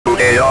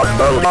okay,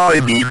 although I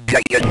mean,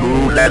 I can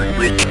move and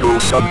which do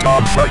some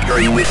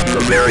tomfoolery with the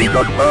very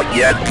good but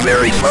yet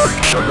very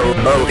functional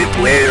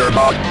multiplayer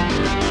mod.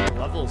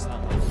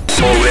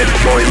 So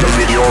enjoy the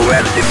video,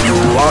 and if you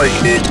like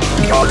it,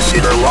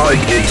 consider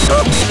liking,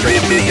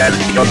 subscribing, and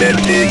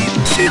commenting,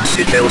 since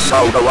it helps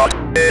out a lot.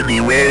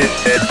 Anyway,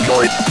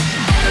 enjoy.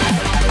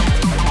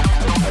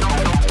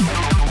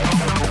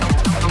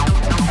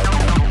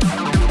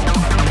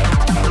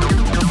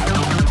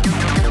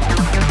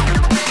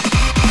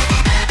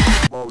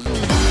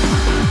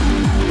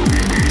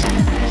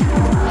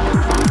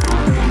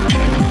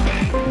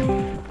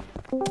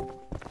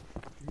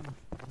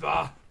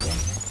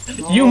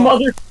 You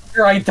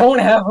motherfucker, I don't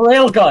have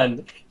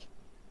railgun!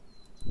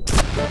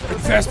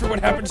 Faster, what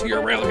happened to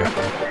your railgun?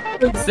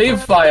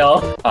 Save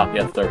file! Ah,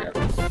 yes, there we go.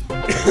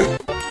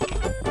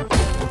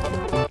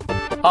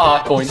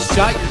 Ah, coin.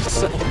 Shot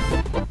yourself.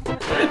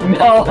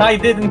 No, I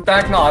did in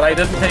fact not. I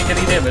didn't take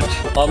any damage.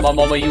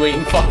 Mama, you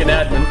ain't fucking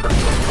admin.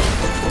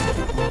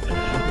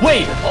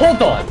 Wait,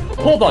 hold on.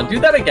 Hold on, do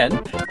that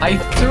again. I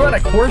threw out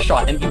a core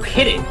shot and you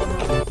hit it.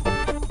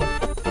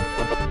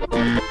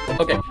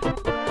 Okay.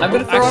 I'm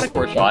gonna throw out a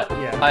core shot,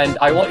 and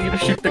I want you to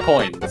shoot the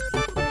coins.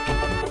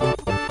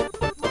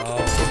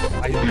 Oh,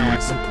 I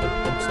see.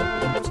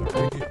 I'm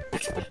sorry.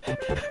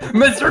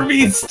 Mr.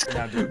 Beast!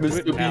 Now,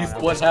 Mr.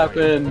 Beast, what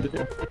happened?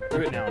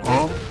 Do it now.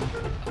 Huh?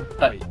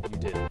 Wait, you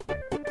did.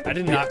 I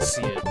did not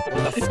see it.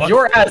 What the fuck?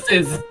 Your ass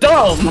is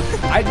dumb!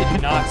 I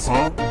did not see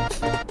it.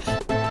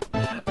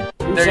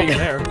 There you go.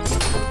 There.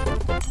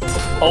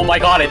 Oh my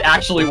god, it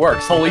actually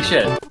works. Holy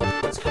shit.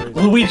 That's crazy.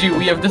 Luigi,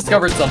 we have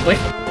discovered something.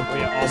 Oh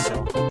yeah,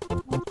 also.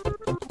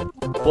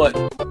 What?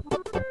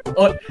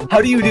 What? How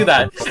do you do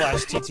that?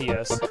 Slash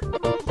TTS.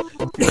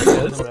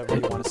 Whatever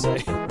you want to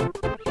say.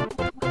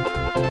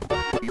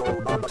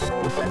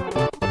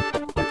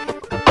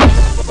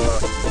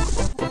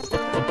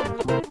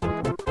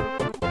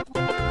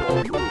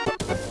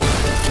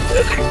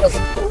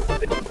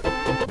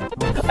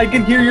 I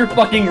can hear your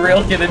fucking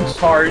railgun in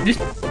charge.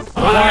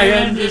 My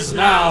end is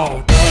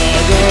now!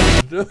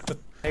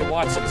 Hey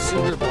Watson,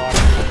 cinder block.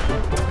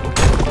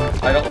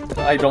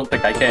 I don't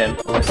think I can.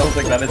 I don't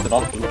think that is an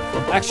option.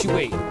 Actually,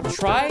 wait.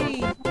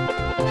 Try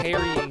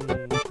parrying.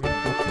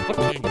 What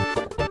can you?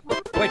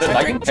 Wait,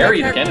 I can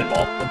parry the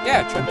cannonball.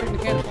 Yeah, try parrying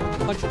the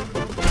cannonball. Punch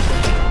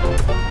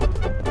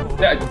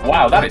it.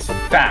 Wow, that is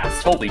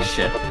fast. Holy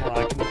shit.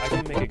 I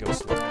can make it go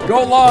slow.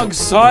 Go long,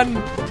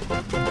 son!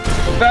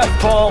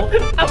 Fastball!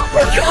 Oh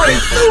my god,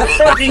 it's so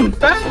fucking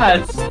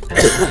fast!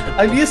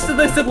 I'm used to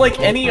this in like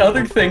any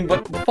other thing,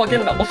 but fucking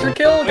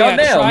Ultrakill?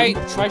 Goddamn!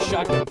 Try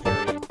shotgun parry.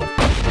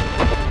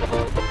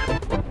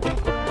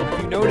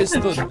 Notice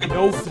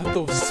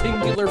the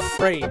singular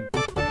frame.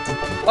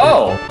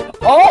 Oh!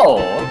 Oh!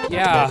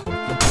 Yeah.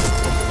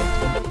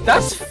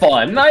 That's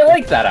fun. I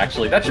like that,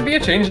 actually. That should be a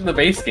change in the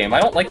base game. I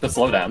don't like the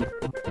slowdown.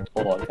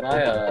 Hold on, can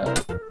I,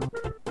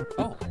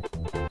 Oh.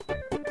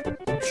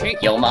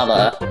 Yo,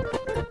 mama.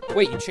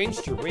 Wait, you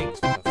changed your wings.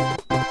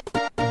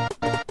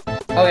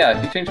 Oh yeah,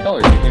 if you change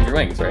colors, you change your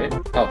wings, right?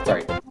 Oh,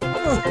 sorry.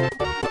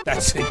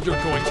 That's it,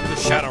 you're going to the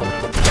Shadow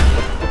Realm.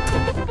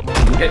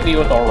 You hit me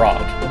with a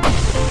rock.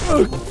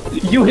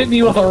 You hit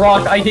me with a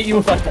rock, I hit you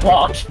with a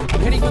block.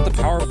 I'm hitting with the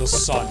power of the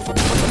sun.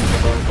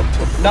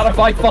 Not if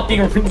I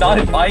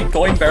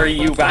coin bury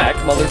you back,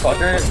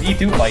 motherfucker.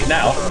 V2 fight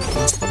now.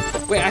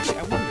 Wait, actually,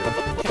 I wonder.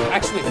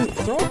 Actually,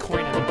 throw a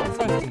coin at me. What if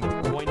I can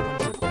coin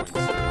punch your coins?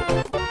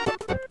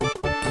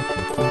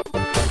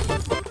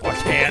 Oh, I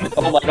can.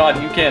 Oh my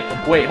god, you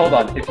can't. Wait, hold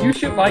on. If you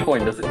shoot my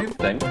coin, does it do the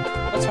thing?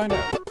 Let's find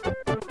out.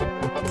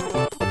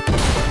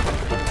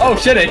 Oh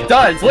shit, it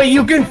does! Wait,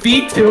 you can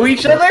V2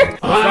 each other?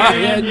 My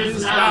end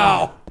is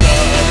now!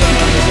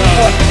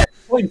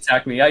 Coin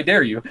attack me, I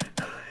dare you.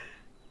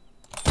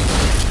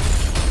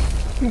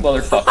 You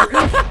motherfucker. I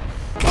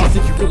don't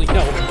think you really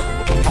know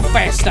how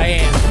fast I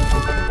am.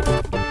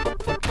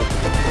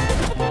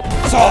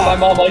 Oh, my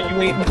mama,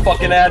 you ain't the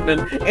fucking admin.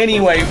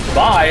 Anyway,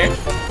 bye.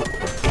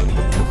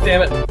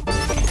 Damn it.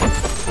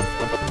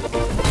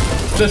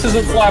 This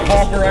isn't Slap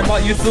Hopper, I'm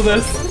not used to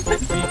this.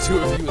 V2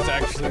 of you is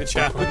actually a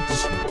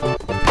challenge.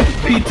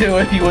 V2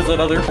 if he was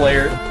another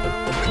player.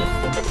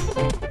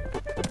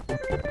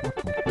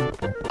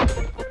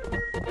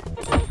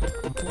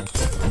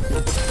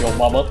 Yo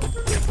mama.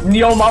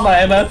 Yo mama,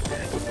 MF.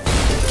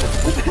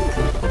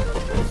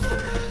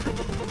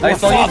 I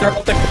saw you throw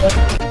up the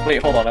clip.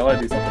 Wait, hold on, I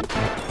wanna do something.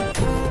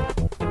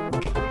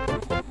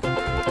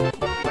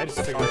 I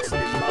just figured it's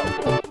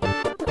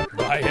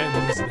my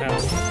end is now.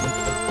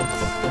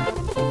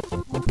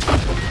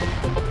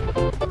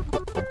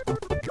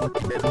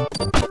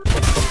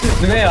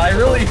 Man, I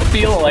really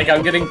feel like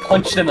I'm getting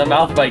punched in the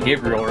mouth by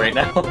Gabriel right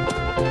now.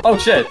 Oh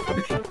shit.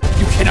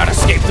 You cannot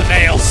escape the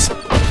nails!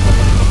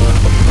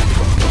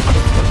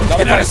 I'm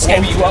gonna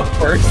blow you up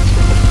first.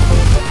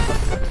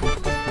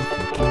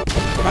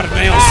 I'm out of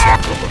nails!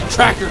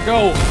 Tracker,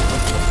 go!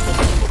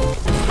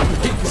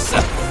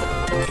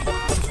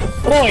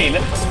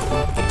 Coin!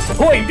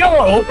 Coin,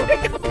 go!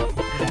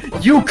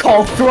 You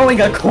call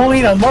throwing a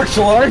coin a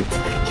martial art?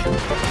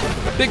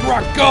 Big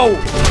rock, go!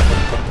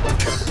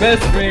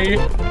 Miss me!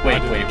 Wait.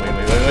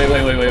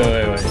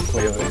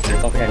 There's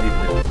something I need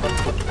to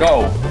do.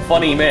 Go!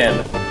 Funny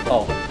man.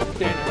 Oh.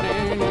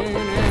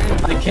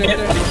 I can't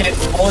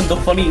spawn the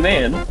funny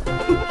man.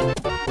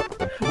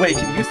 Wait,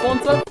 can you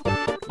spawn stuff?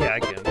 Yeah, I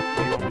can. What do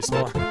you want me to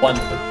spawn? 1.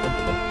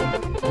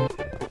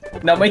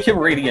 Now make him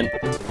radiant.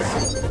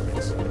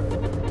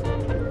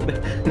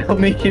 Now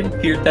make him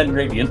tier 10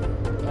 radiant.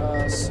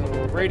 So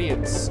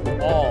radiance.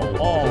 All.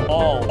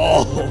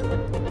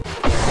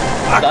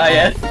 I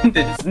end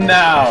this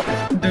now,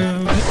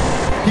 dude.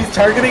 He's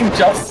targeting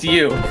just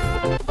you. He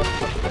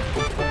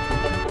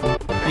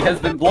has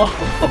been blocked.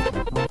 I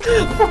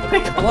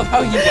love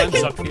how he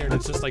runs up here and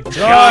it's just like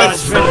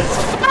judgment.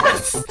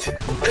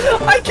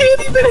 I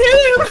can't even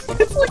hit him.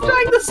 It's like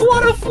trying to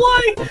swat a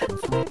fly.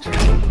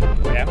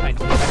 Wait, I might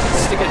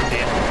stick a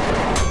nail.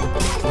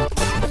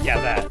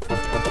 Yeah, that.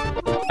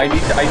 I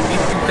need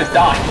you to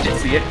die. Did you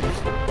see it?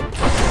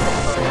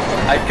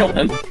 I killed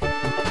him.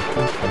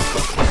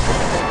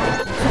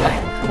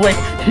 Wait,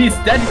 he's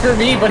dead for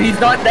me, but he's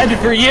not dead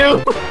for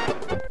you!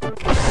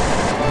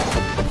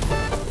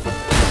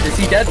 Is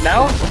he dead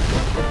now?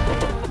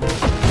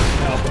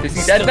 No. Is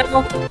he dead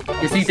now?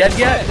 Is he dead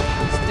yet?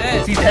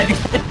 He's dead.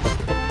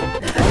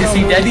 Is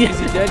he dead yet? Is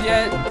he dead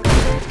yet?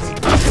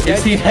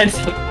 Is he dead?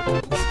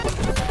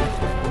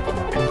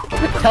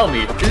 Tell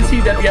me, is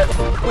he dead yet?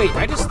 Wait,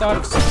 I just thought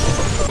of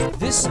something.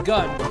 This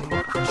gun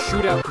can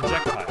shoot out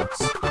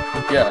projectiles.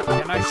 Yeah.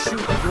 Can I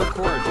shoot your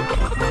core eject?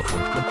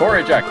 Core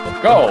eject,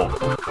 go! I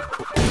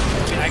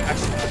mean, I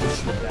actually have to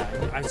shoot that.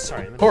 I'm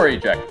sorry. Core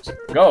eject,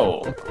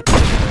 go!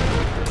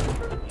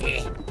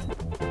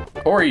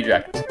 Core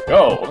eject,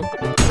 go!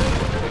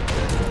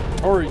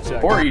 Core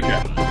eject. Core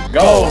eject,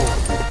 go!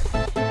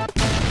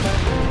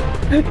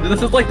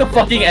 This is like the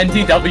fucking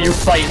NTW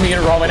fight me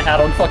and Roman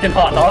had on fucking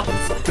Hot Dogs.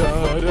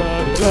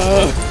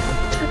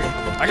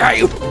 I got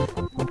you!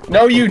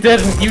 No, you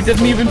didn't. You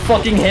didn't even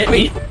fucking hit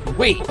me.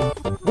 Wait,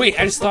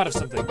 I just thought of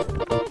something.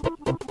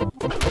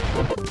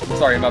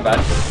 Sorry, my bad.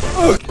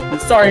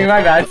 Sorry,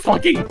 my bad.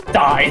 Fucking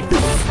die.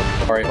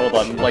 Alright, hold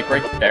on. Like,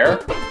 right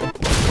there?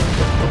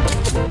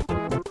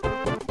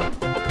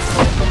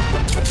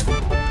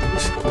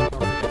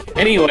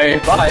 Anyway,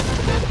 bye.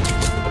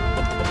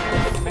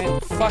 Man,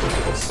 fuck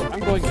this. I'm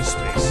going to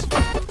space.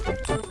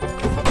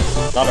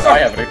 Not if I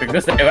have anything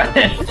to say about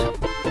it.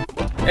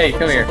 Hey,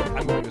 come here.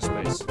 I'm going to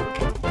space.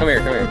 Come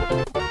here, come here.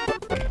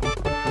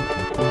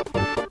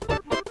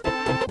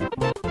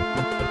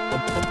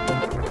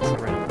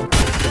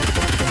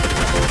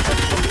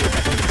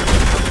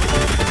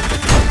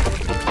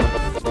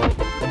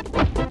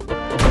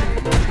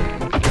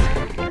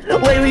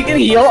 Wait, we can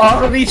heal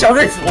off of each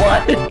other's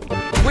blood?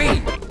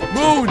 Wait!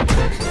 Moon!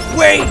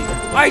 Wait!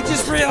 I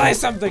just realized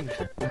something!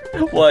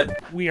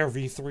 What? We are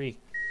V3.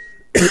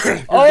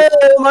 Oh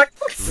my...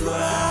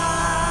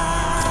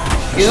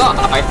 Yeah,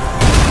 I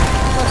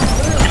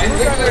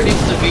think there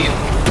needs to be...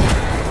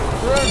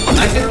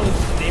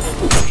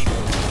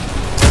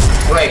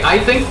 Right, I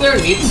think there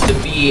needs to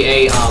be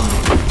a,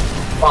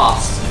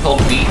 boss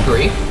called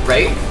V3,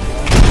 right?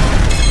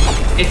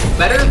 It's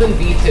better than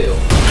V2,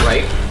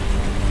 right?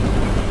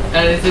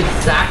 And it's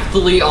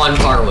exactly on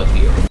par with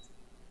you.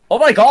 Oh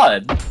my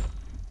god!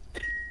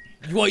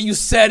 What you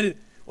said in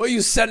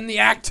the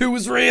Act 2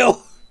 was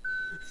real!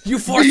 You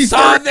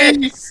foresaw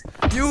this!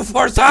 You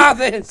foresaw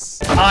this!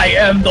 I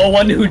am the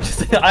one who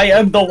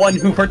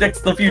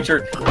predicts the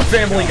future.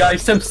 Family Guy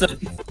Simpson.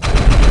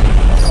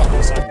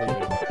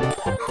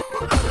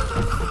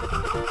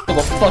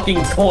 The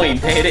fucking coin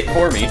to hit it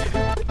for me.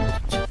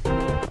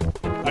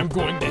 I'm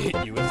going to hit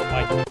you with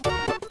my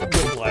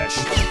whiplash.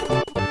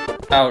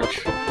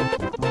 Ouch.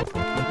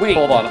 Wait.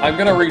 Hold on, I'm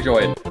gonna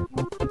rejoin.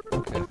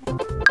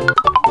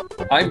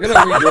 I'm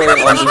gonna rejoin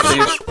on the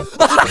stage.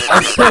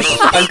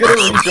 I'm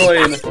gonna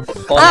rejoin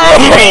on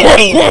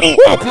the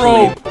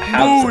Bro,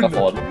 Moon!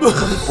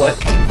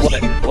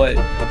 What?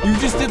 You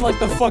just did like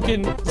the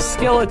fucking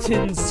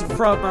skeletons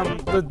from,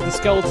 the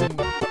skeleton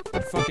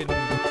fucking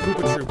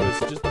Koopa Troopas.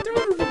 Just...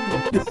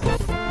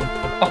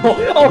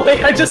 Oh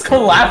wait, I just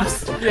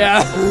collapsed!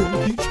 Yeah,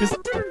 you just...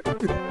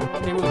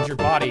 They moved your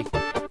body.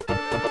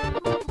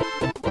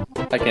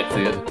 I can't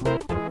see it.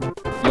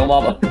 Yo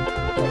mama.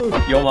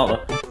 Yo mama.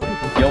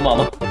 Yo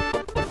mama.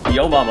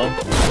 Yo mama.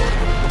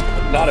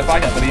 Not if I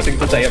have anything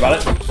to say about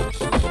it.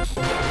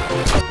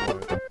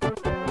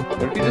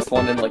 What if you just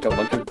spawned in like a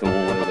bunch of dual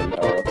and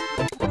power-ups?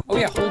 Oh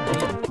yeah, hold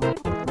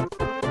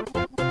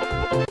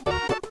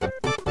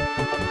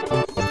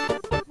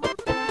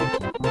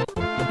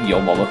B. Yo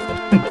mama.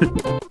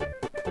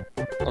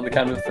 On the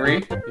count of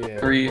 3? Yeah.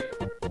 3.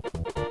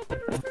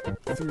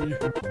 3.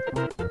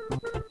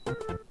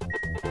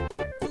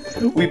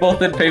 We both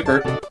did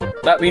paper.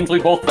 That means we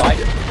both died.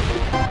 Wait,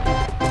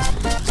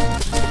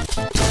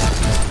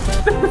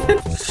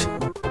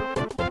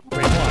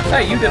 hold on.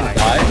 Hey, you didn't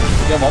die.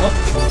 Yo mama. I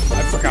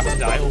forgot to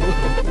dial.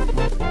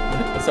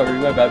 Sorry,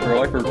 my bad,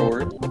 bro. I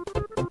forgot.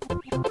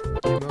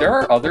 There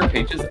are other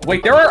pages.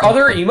 Wait, there are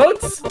other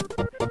emotes?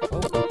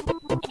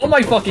 Oh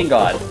my fucking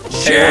god.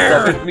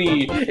 chair!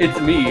 Hey, what's up? It's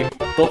me,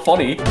 the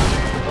funny.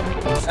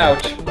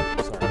 Ouch.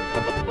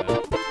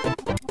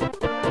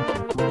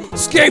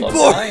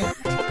 Skateboard!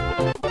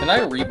 Can I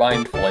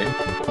rebind flight?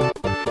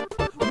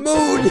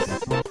 Moon!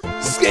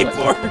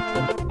 Skateboard!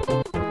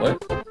 What?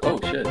 Oh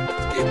shit.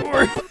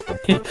 Skateboard!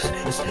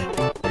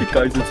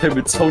 Guys, it's him,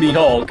 it's Tony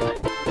Hawk.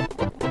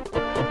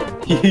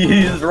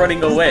 He's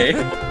running away.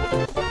 I'm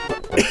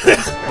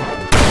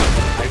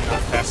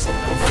not fast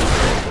enough.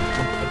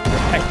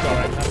 Heck no,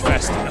 I'm not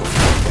fast enough.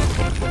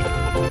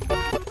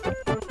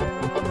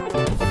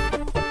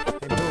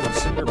 Hey, Moon,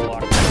 cinder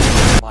block.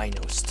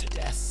 Minos to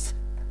death.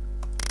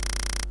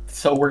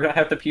 So we're gonna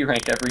have to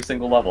P-rank every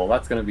single level.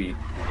 That's gonna be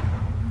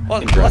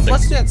Well, interesting.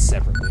 let's do that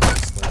separately,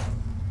 honestly.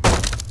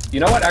 You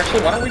know what?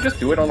 Actually, why don't we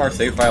just do it on our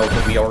save files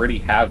that we already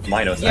have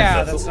Minos Yeah,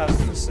 access? that's what I was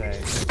gonna say.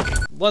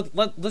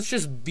 Let's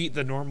just beat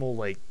the normal,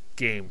 like,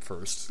 game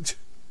first.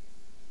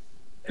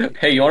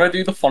 Hey, you wanna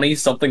do the funny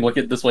something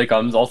wicked this way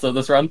comes also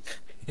this run?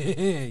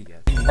 Yeah.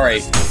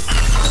 Alright.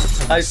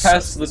 I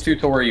passed the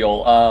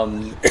tutorial.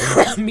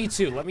 Me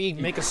too. Let me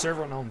make a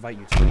server and I'll invite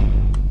you to it.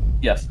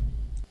 Yes.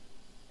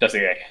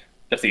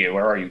 Jesse,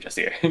 where are you,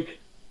 Jesse?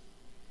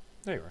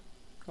 There you are.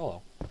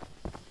 Hello.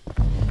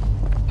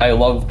 I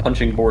love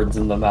punching boards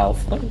in the mouth.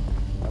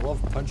 I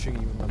love punching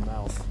you in the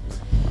mouth.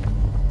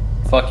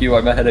 Fuck you,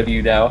 I'm ahead of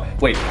you now.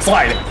 Wait,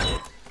 slide!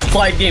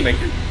 Slide gaming!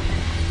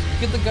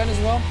 Get the gun as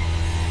well?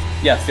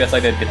 Yes, I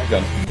did get the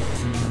gun.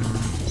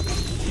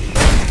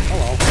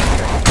 Hello.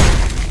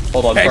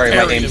 Hold on, Hey, sorry, my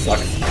parry aim him.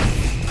 sucks.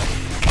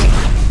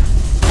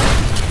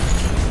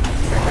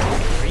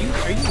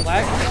 Are you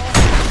lagging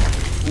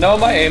at all? No,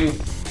 my aim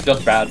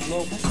just bad.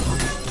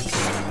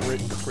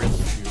 Crit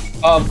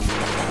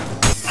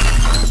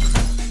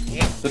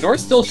The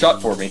door's still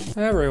shut for me.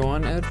 Hey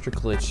everyone, Editor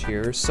Glitch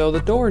here. So the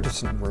door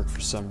doesn't work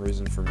for some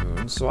reason for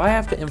Moon, so I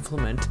have to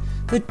implement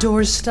the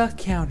door stuck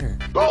counter.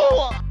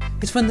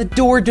 It's when the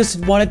door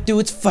doesn't want to do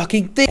its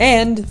fucking thing.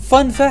 And,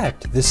 fun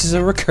fact, this is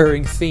a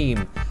recurring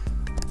theme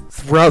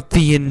throughout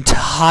the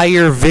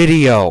entire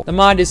video. The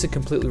mod isn't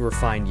completely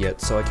refined yet,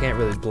 so I can't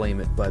really blame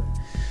it, but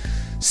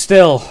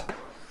still.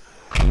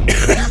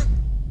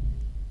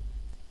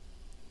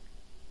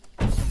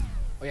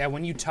 Oh yeah,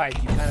 when you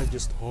type, you kind of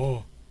just,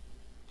 oh.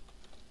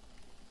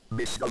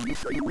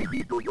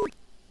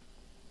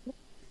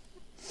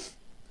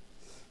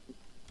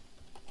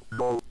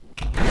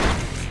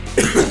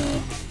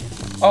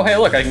 Oh, hey,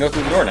 look, I can go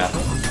through the door now.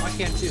 I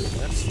can too.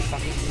 That's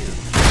fucking weird.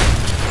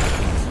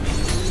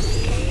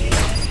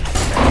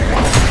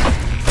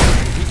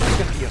 This is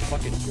gonna be a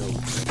fucking joke.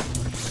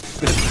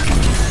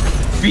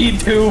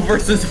 V2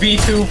 versus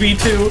V2,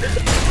 V2.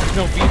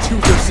 No, V2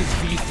 versus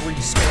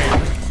V3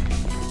 squared.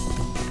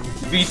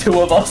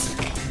 V2 of us.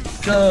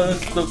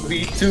 Just the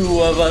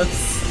V2 of us.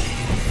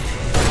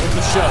 With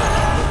the show,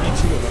 the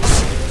V2 of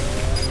us.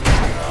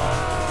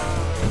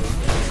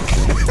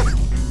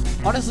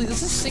 Honestly,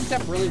 this is synced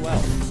up really well.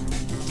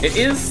 It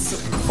is,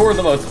 for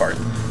the most part.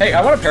 Hey,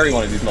 I want to parry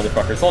one of these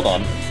motherfuckers. Hold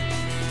on.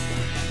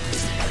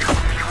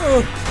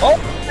 Oh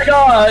my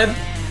god!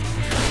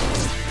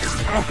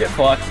 Get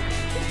fucked.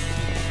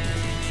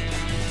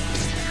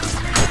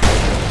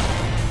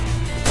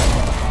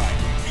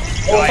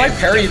 Well, if I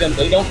parry them,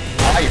 they don't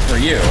die for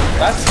you.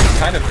 That's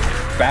kind of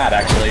bad,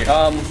 actually.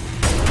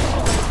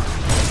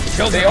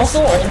 They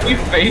also only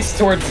face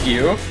towards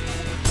you.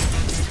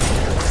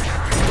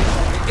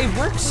 It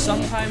works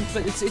sometimes,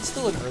 but it's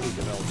still an early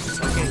development.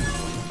 It's okay.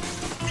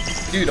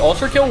 Dude,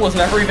 Ultrakill was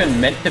never even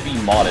meant to be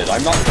modded.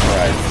 I'm not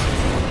surprised.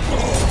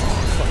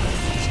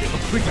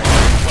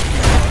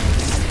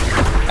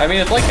 I mean,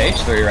 it's like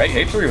H3, right?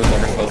 H3 was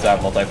never supposed to have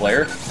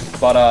multiplayer,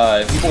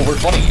 but people were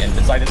funny and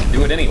decided to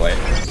do it anyway.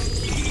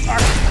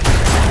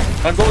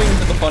 I'm going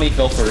into the funny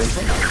filter.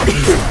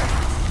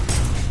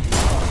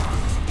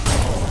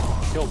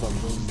 Kill them.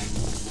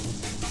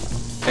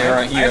 They're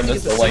right here,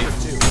 Mr. Light.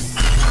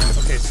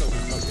 Okay, so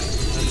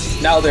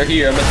Now they're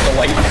here, Mr.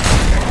 Light.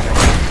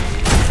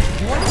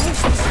 you want to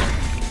post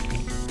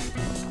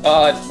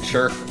this?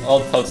 Sure.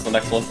 I'll post the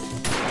next one.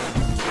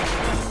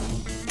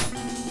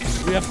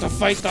 We have to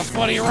fight the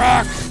funny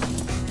rock.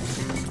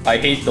 I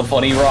hate the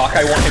funny rock.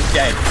 I want him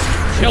dead.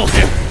 Kill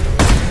him.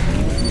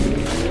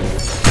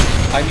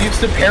 I'm used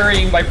to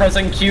parrying by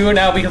pressing Q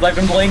now because I've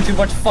been playing too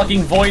much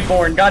fucking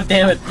Voidborn. God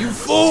damn it. You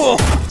fool!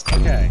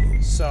 Okay,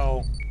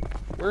 so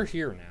we're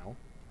here now,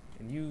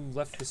 and you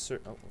left this.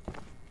 Oh,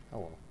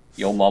 hello.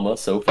 Yo, mama,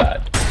 so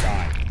fat.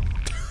 Die.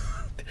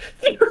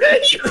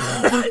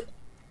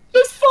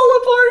 Just fall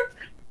apart.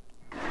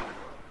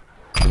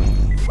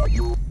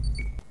 You,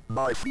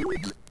 my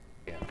feelings.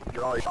 Yeah.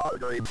 Your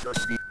father is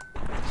just the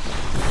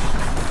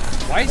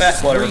Why is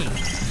this whatever. green?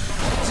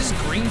 Is this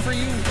green for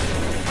you?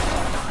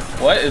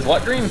 What? Is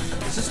what green?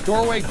 Is this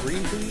doorway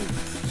green for you?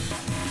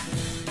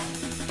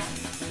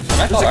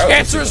 I There's thought I a was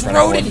cancerous the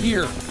different rodent one.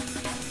 here!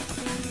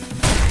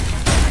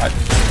 What?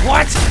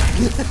 What?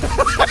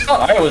 I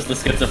thought I was the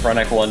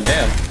schizophrenic one.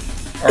 Damn.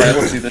 Alright,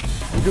 let's see this.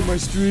 Look at my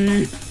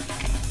stream.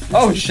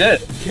 Oh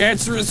shit.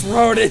 Cancerous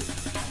rodent.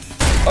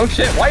 Oh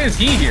shit, why is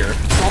he here?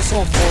 It's also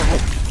immortal.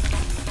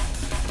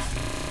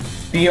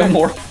 The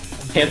immortal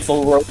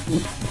cancel rope.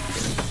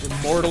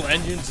 Immortal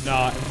engines?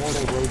 Nah,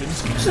 immortal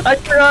rodents. I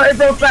forgot I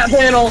broke that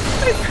panel!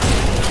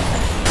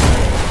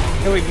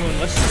 Hey, wait, Moon,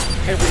 let's just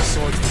every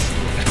sword machine.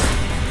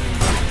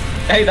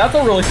 Hey, that's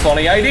a really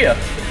funny idea.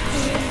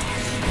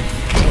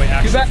 Wait, Too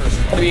actually, bad first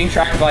of all, being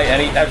tracked by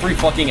every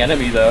fucking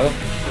enemy, though.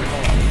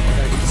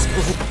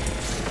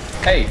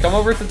 Hey, come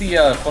over to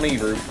the, funny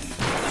room.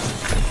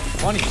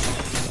 funny.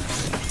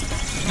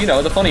 You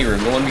know, the funny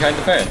room, the one behind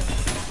the fan.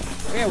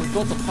 Oh, yeah, we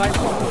built a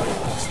pipeline.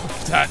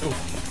 That,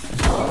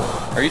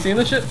 Are you seeing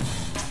this shit?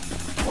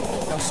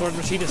 Our sword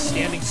machine is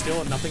standing still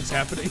and nothing's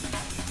happening.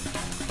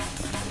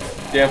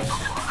 Yeah.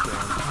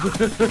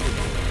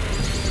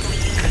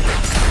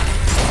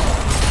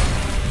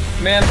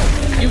 Man,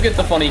 you get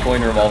the funny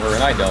coin revolver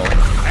and I don't.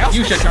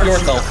 You should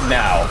yourself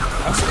now.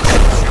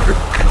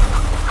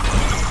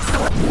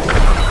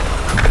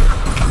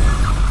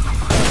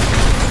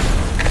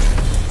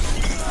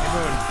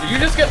 Did you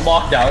just get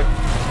locked out?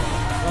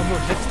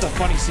 That's the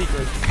funny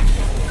secret.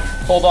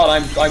 Hold on,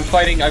 I'm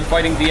fighting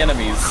the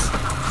enemies.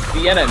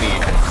 The enemy.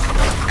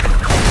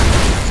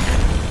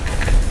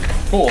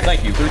 Cool,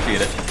 thank you,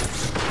 appreciate it.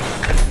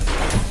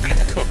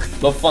 Cook.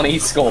 The funny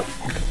skull.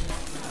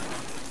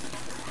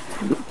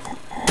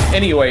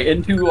 Anyway,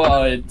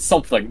 into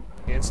something.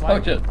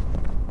 Oh shit.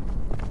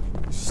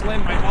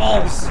 Slam my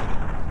balls.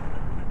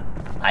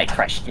 I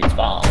crushed his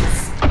balls.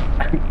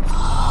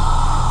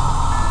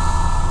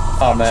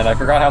 Oh man, I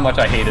forgot how much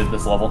I hated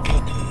this level.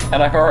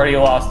 And I've already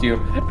lost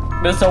you.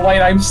 Mr.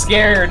 White, I'm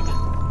scared!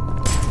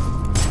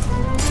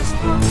 Just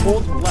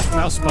hold left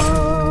mouse button.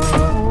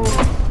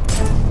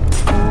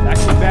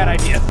 Actually, bad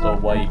idea. Mr.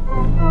 White.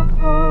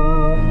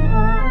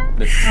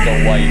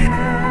 Mr. White.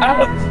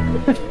 Ow!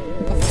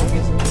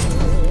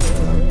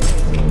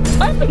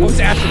 Oh, it's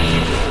after me.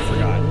 I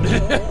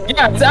forgot.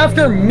 Yeah, it's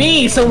after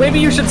me, so maybe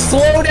you should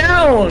slow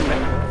down!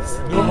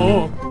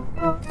 No.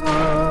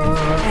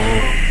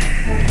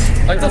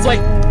 Like, it's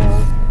like...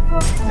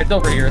 It's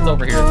over here, it's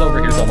over here, it's over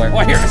here somewhere. Oh,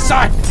 I hear a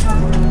sign!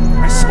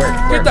 I swear.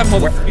 Where? Get that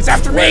mother. He's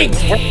after me!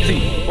 Where is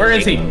he? Where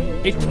is he?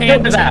 It Kill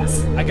can't. his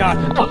ass! I got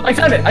it. Oh, I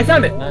found it! I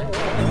found it!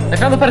 I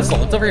found the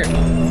pedestal, it's over here.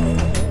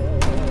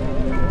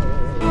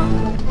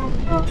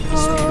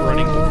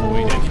 Speedrunning the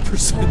void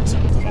 80%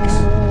 of us.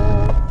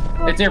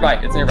 It's nearby,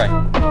 it's nearby.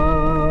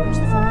 Where's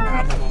the fucking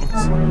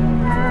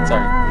apples?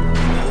 Sorry.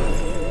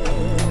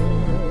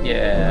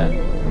 Yeah.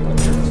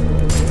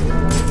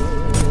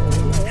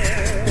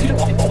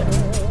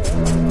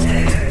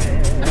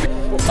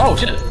 Oh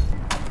shit!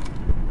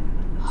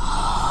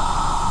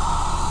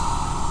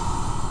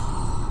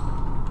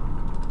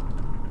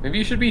 Maybe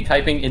you should be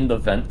typing in the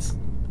vents.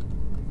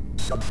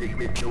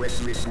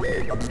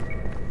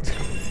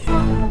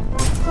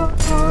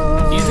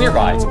 He's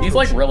nearby. He's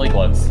like really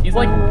close. He's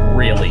like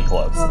really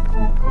close.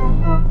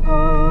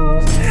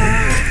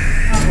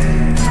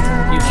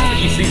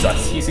 He sees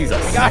us. He sees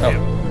us. We got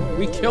him.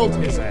 We killed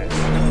his ass.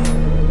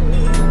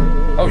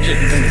 Oh shit,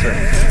 he's in this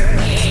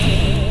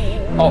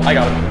room. Oh, I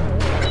got him.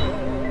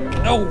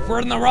 No, we're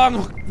in the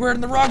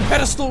wrong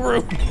pedestal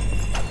room.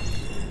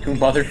 You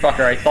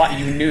motherfucker, I thought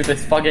you knew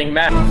this fucking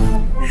map.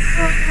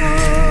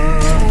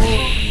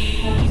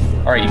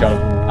 Alright, you got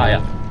him. Ah,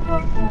 yeah.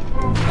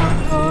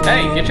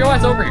 Hey, get your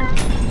ass over here.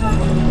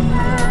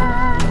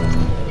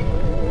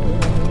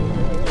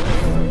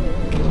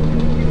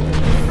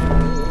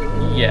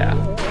 Yeah.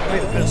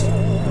 Wait, the pedestal.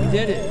 We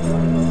did it.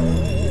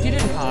 We did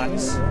it,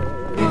 Hans.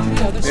 We did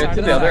the other side to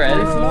of the other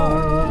end. floor.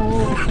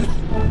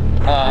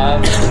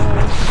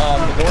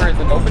 The door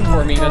isn't open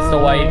for me, Mr.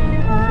 White.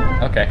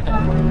 Okay.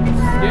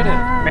 Did it.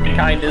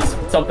 Mankind is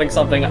something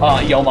something,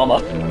 yo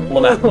mama.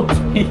 Lamau.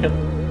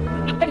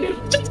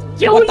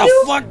 What the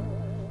fuck?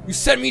 You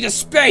sent me to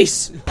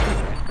space!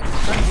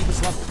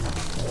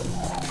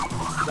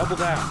 Double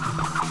down.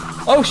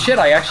 Oh shit,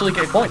 I actually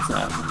get points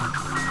now.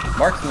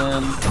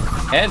 Marksman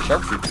and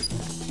sharpshooter.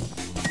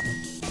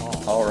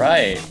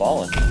 Alright,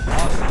 ballin'.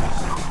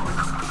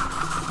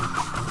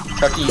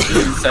 Chucky E.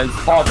 says,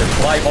 "Father,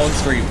 live on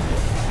stream."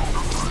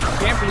 I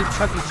can't believe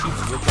Chuck E.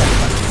 Cheese with that.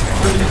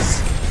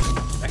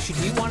 Actually,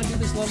 do you want to do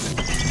this level?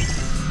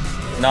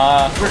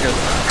 Nah, we're good.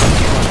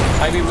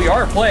 I mean, we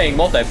are playing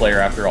multiplayer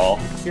after all.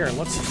 Here,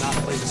 let's not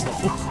play this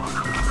level.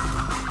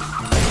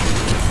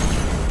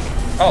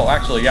 Oh,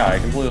 actually, yeah, I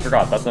completely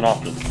forgot. That's an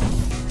option.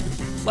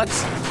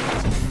 Let's...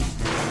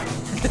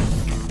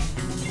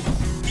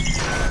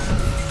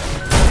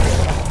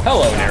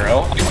 Hello,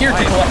 Nero. I'm here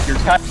to collect your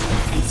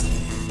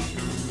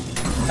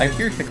I'm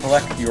here to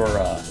collect your,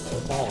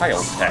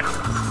 child tech.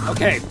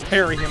 Okay,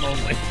 parry him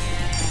only.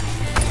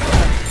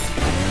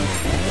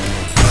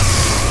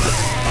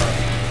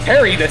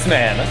 Parry this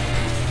man!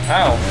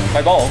 Ow,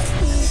 my balls.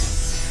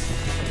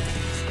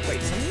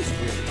 Wait, something's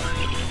weird.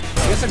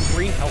 He has a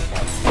green health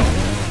bar.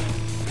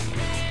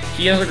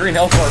 He has a green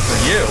health bar for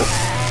you.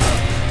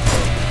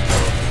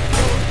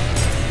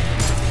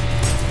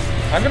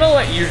 I'm gonna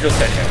let you just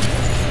hit him.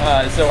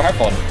 So have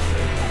fun.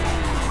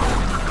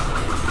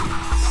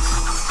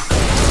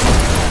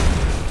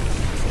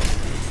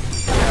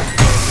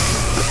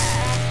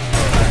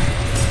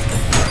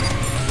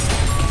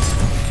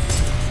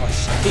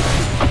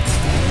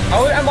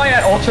 I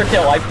at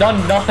Ultrakill? I've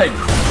done nothing.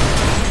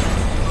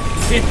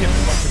 Hit him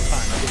a bunch of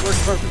times. It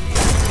worked perfectly.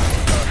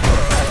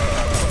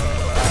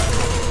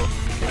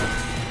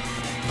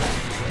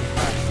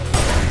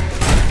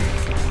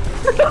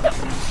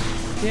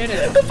 Get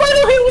it. The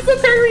final hit was a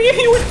parry and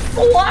he was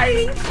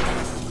flying!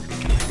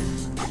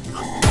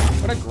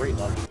 What a great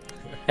level.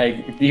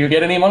 Hey, do you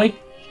get any money?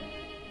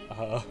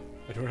 I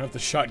don't have the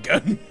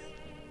shotgun.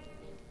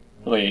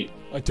 Wait.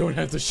 I don't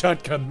have the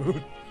shotgun,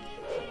 Moon.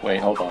 Wait,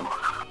 hold on.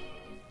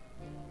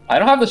 I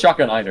don't have the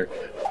shotgun either.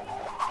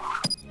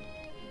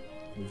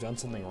 We've done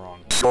something wrong.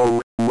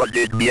 So, what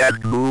did the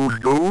end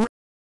move do?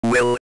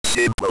 Well,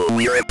 simple.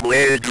 We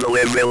replayed the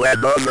level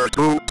another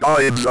 2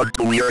 times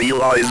until we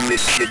realized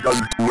this shit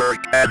doesn't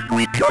work, and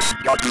we just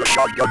got the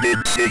shotgun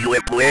in single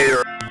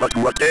player. But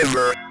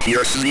whatever,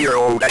 here's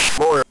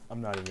 0-4.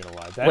 I'm not even gonna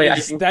lie.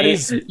 That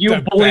is you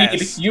the bleed.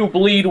 best. You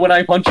bleed when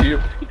I punch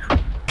you.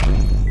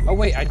 Oh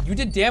wait, you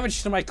did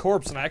damage to my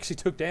corpse, and I actually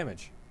took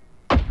damage.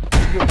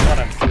 You're not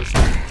at first.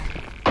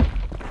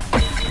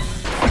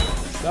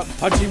 Stop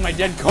punching my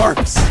dead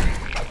corpse.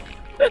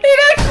 It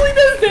actually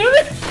does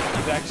damage.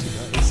 It actually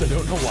does. I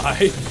don't know why.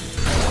 Hey,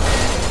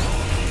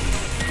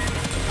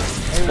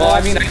 Well,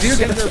 I mean, I guess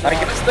they need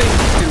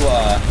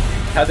to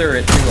tether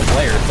it to a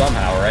player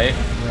somehow, right?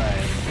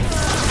 Right.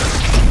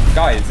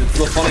 Guys, it's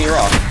the funny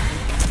rock.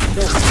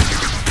 Go.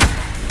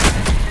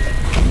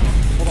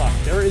 Hold on,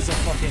 there is a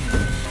fucking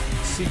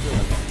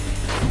secret.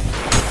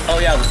 Oh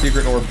yeah, the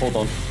secret orb. Hold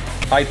on.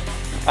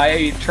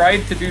 I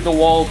tried to do the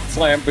wall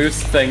slam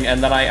boost thing,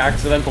 and then I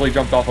accidentally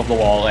jumped off of the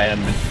wall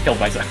and killed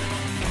myself.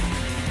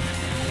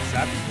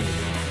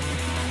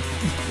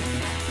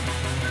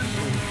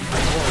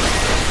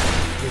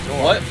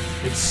 What?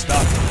 It's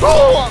stuck.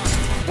 Oh!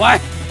 What?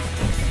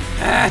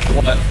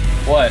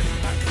 What?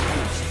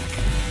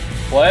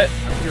 What?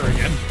 I'm here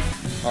again.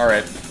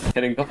 Alright,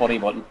 hitting the funny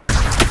button.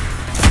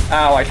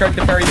 Ow, I tried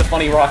to parry the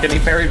funny rock and he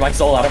parried my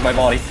soul out of my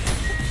body.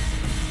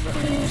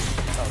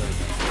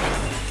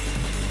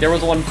 There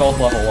was one 12th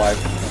level live.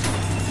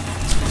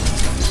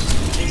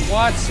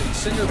 Watson,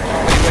 Cinder.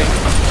 Wait.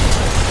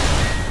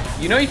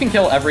 You know you can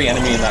kill every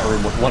enemy in that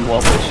room with one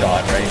well-placed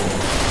shot, right?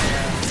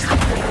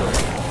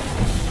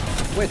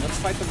 Wait, let's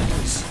fight the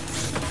moose.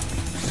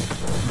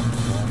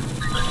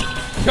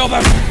 Kill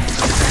them!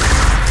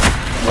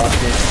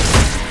 Watch it.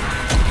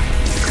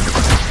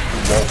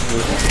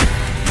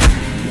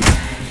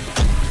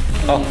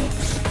 Oh.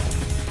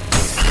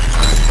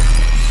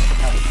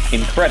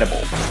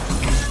 Incredible.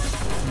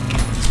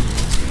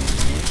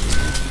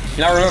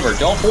 Now remember,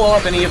 don't blow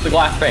up any of the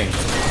glass panes.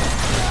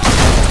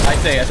 I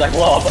say as I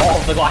blow up all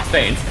of the glass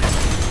panes.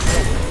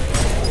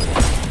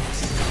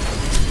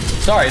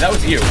 Sorry, that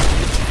was you.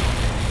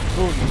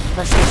 Boom,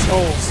 crush their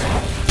skulls.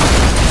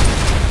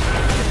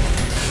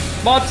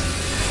 But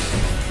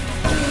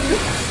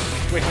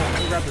Wait, hold on,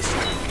 let me grab this.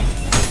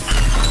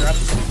 Grab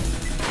this.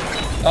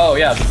 oh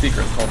yeah, the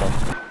secret. Hold on.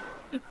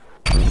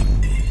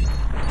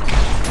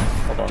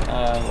 Hold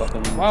on.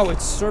 Weapon. Wow,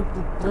 it's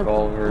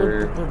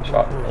Revolver.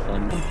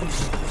 Shotgun.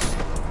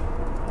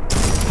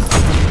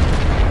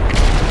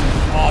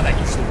 Oh, that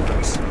usually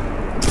works.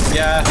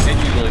 Yeah, it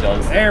usually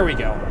does. There we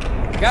go.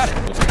 Got it.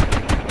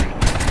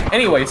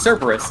 Anyway,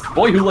 Cerberus,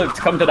 boy who lived,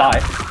 come to die.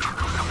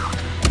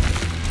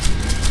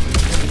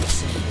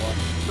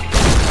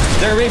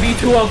 There may be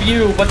 2 of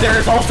you, but there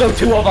is also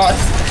 2 of us.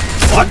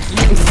 Fuck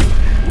you.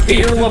 Get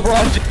your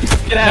LeBron James,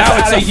 get Now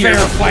it's out a of here.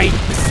 fair fight.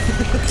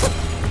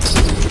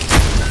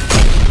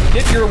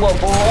 Get your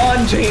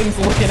LeBron James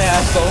looking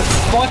ass the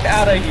fuck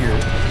out of here.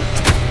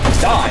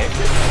 Die.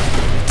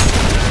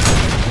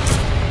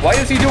 Why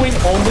is he doing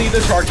only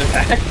the charge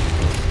attack?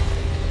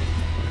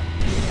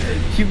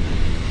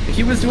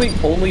 He was doing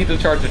only the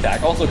charge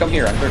attack. Also, come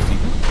here, I'm thirsty.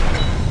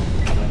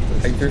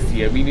 I'm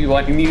thirsty, we need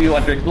one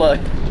drink blood.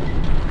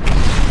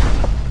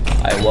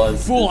 I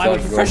was. Fool, I'm a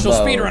professional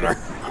speedrunner.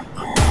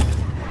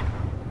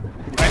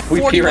 I have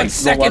 41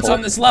 seconds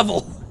on this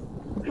level.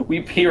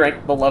 We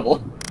P-ranked the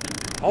level.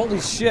 Holy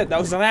shit, that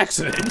was an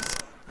accident.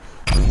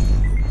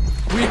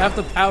 We have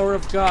the power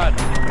of God.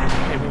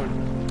 Hey,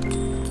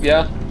 Moon.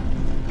 Yeah.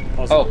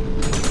 Also,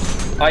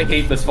 Oh. I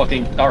hate this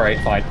fucking... Alright,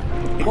 fine.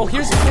 well,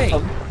 here's the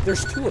thing.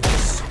 There's 2 of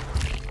us.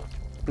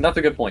 That's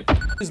a good point. I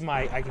can use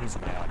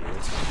my audio.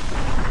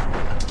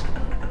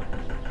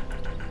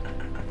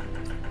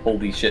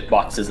 Holy shit,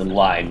 boxes and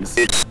lines.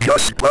 It's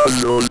just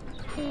puzzles.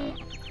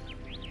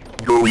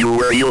 Do you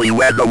really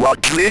want to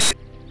watch this?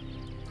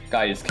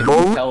 Guys, can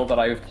No? you tell that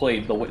I've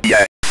played the...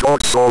 Yeah,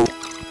 thought so.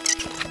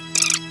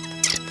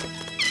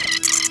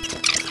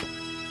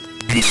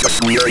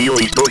 Jesus, we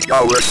really took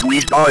our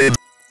sweet time.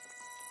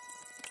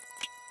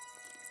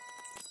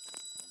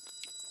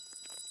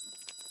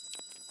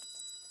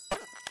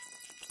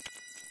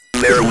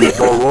 There we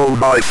go, oh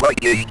my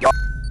fucking god.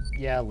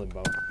 Yeah,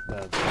 Limbo.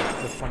 The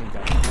funny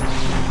guy.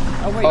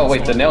 Oh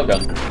wait, the nail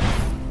gun.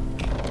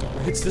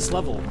 It's this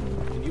level.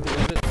 Can you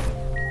believe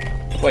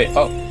it? Wait,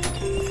 oh.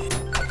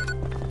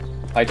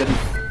 I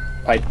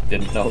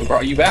didn't know who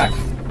brought you back.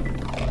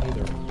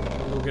 Either.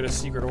 We'll get a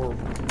secret orb.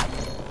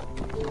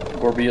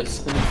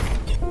 Orbius.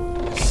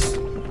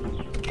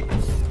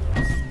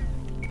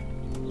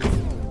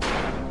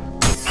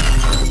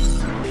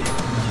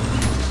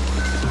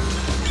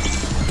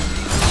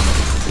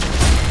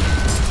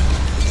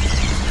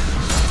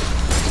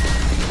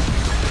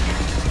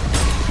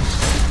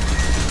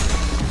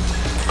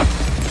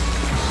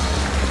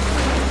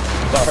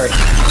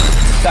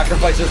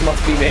 sacrifices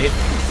must be made.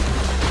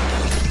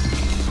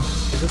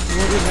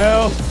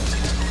 Hell.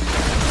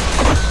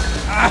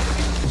 Ah!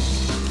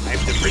 I'm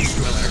the bridge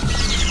driller.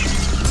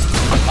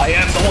 I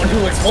am the one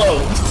who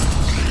explodes.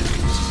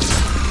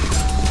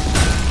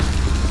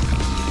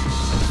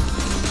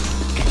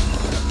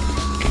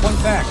 One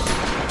back.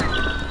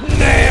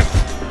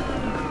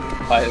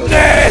 I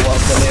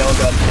love the nail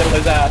gun. Kill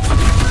his ass.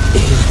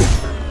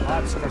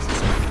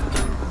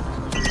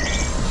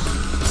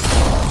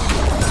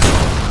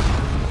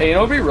 Hey, you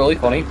know what'd be really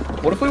funny?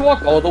 What if we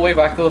walked all the way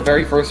back to the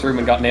very first room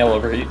and got nail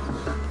overheat?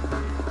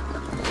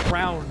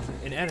 Round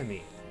an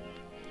enemy.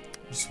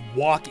 Just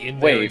walk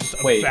in there and just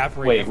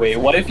evaporate wait.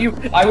 What if you?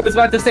 I was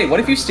about to say, what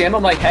if you stand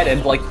on my head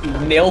and like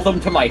nail them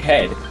to my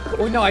head?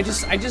 Oh no, I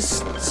just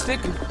stick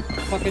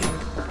fucking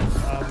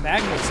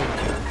magnets in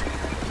there.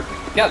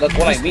 Yeah, that's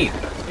what I mean.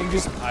 And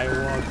just I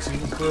want to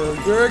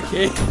Burger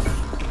King.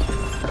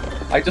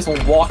 I just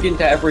walk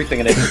into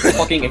everything and it just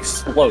fucking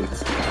explodes.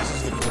 This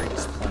is the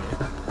greatest plan.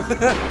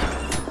 That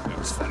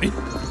was funny.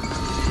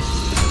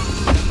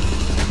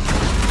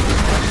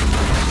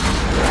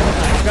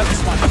 I got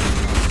this one.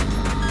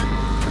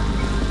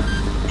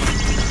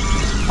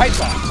 Pipe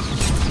bomb.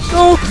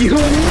 Oh, you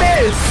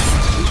missed!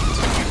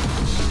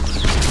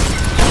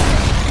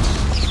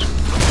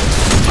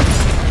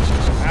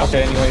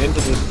 Okay, anyway,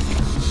 into the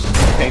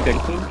painting.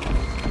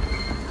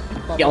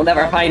 You'll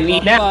never find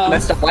me now,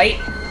 Mr. White.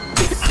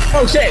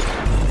 Oh shit!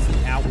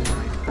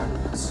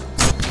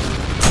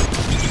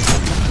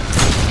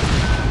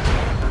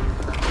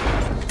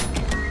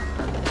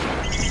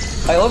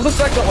 I love the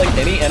fact that like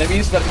any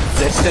enemies that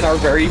exist in our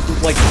very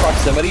like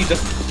proximity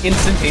just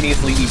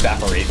instantaneously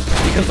evaporate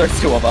because there's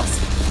two of us.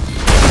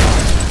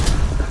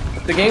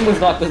 The game was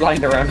not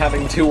designed around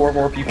having 2 or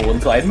more people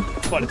inside.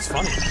 But it's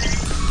funny.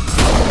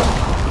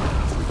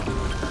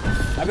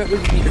 I bet we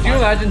could be. Could you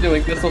imagine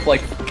doing this with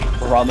like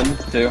ramen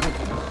too?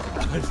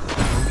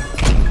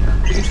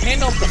 You can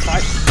handle up to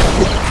 5.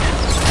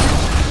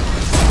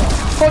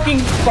 Fucking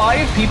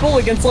 5 people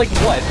against like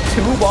what?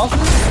 2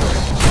 bosses?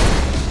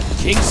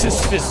 King's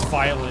Fist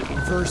Violent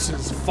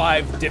versus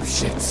 5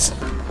 dipshits.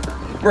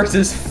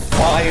 Versus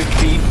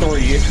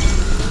 5v3.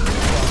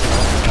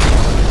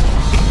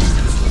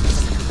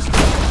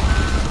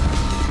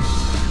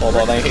 Hold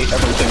on, I hate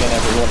everything and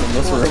everyone in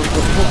this room.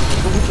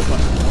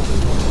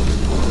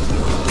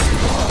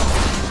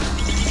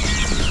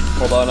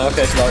 Hold on,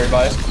 okay, sorry,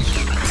 bye.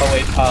 Oh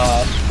wait,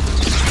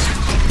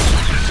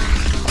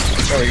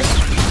 there we go.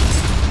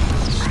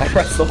 I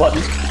pressed the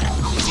button.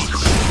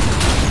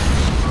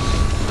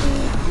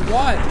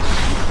 What?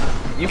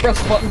 You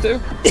pressed the button too?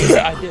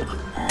 I did.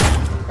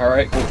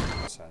 Alright, cool.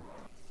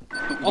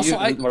 Also,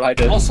 what I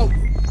did. Also,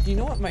 you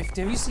know what?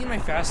 Have you seen my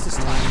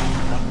fastest time?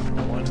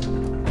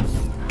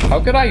 How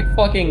could I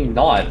fucking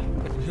not?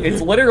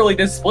 It's literally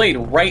displayed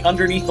right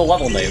underneath the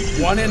level name.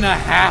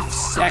 1.5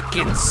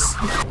 seconds.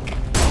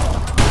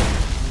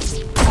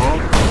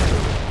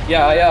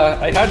 Yeah,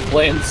 I had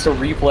plans to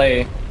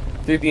replay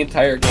through the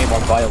entire game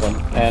on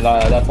Violent, and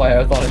that's why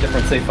I was on a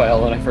different save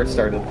file when I first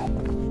started.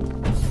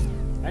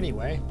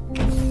 Anyway.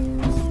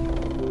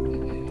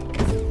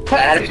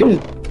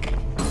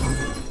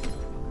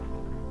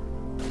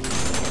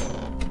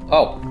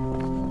 Oh.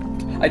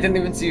 I didn't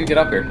even see you get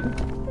up here.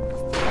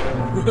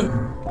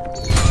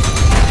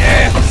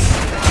 Yes!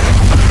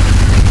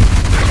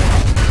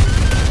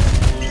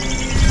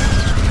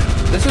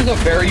 This is a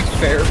very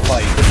fair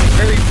fight. This is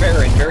very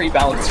fair and very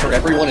balanced for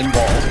everyone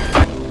involved.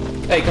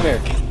 Hey, come here.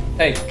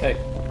 Hey.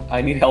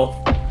 I need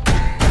help.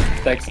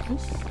 Thanks.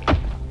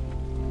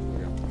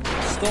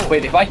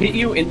 Wait, if I hit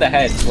you in the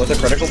head with a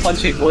critical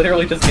punch, it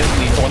literally just gives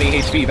me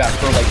 20 HP back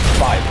for like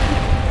 5.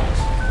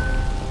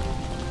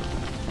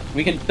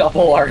 We can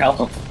double our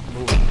health.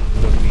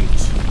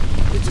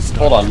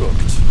 Hold on. You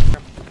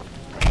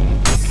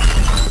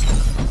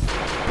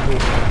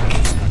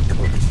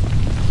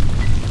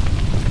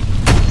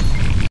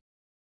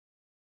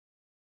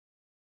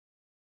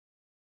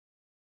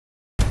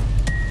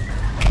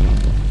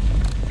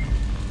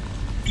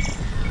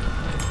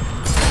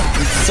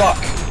suck.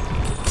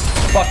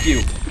 Fuck you.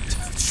 I'm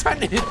trying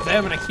to hit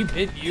them and I keep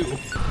hitting you.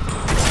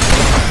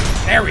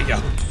 There we go.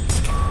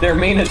 Their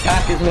main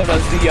attack is known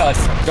as the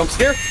jump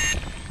scare.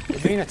 The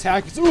main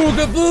attack is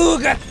ooga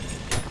booga.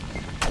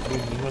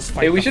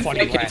 Hey, we should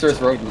fight Cancerous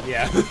Rodent.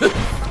 Yeah.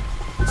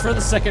 It's for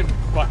the second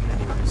button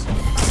anyways.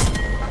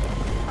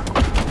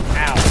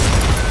 Ow.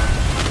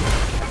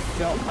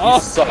 Oh,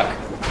 you suck.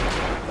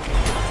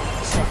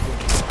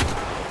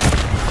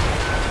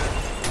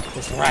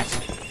 There's the rat.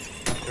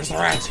 There's the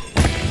rat.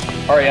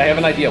 Alright, I have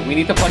an idea. We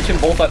need to punch him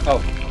both at-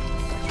 oh.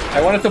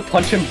 I wanted to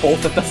punch him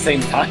both at the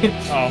same time.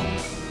 Oh.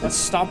 Let's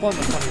stomp on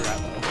the funny rat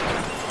though.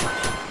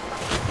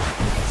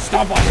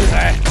 Stomp on his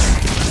ass.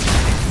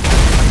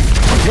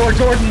 Your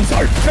Jordans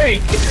are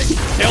fake!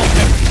 Kill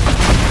him!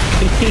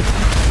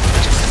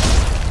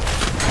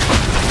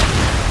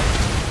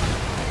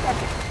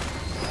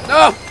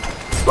 No!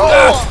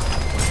 No!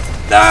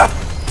 No!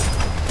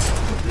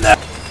 No!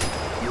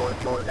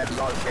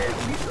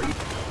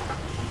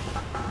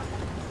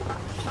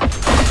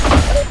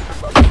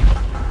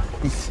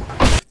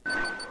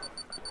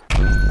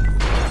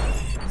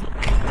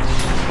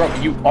 Bro,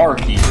 you are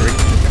V3.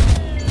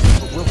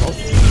 We're both.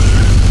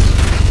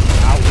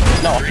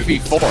 No, I'm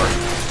V4.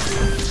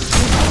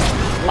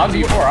 I'm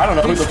V4. I don't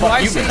know who the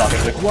fuck you've been talking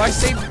to. Do I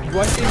say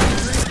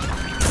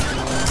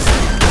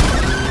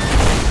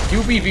V3?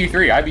 You be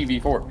V3, I be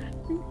V4.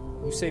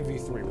 You say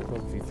V3, we're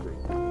both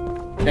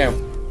V3. Damn.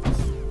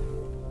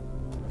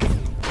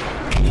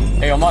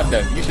 Hey,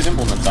 Amada, you should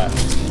implement that.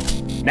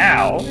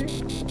 Now!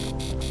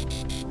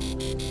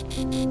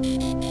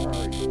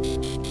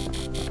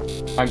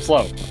 I'm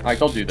slow. I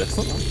told you this.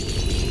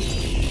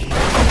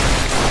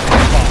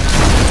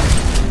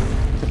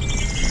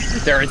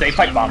 There is a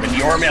pipe bomb in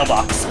your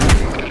mailbox.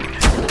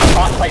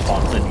 Hot pipe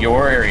bombs in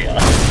your area.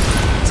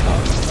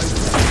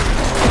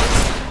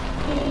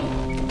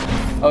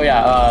 Oh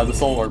yeah, the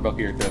soul orb up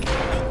here too.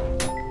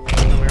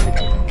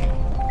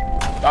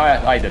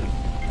 I didn't.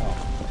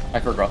 I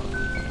forgot.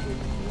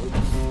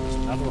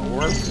 Another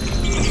orb?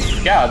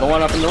 Yeah, the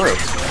one up in the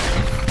roof.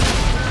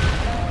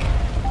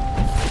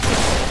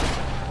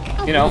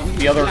 You know,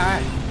 the other...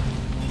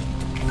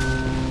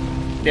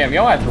 Damn,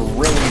 y'all have to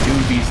really do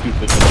these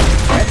stupid things.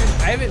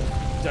 I haven't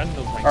done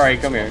those.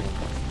 Alright, come here.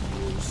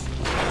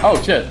 Oh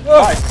shit.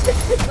 Oh. Hi.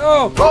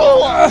 Oh!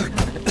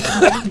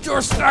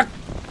 You're stuck!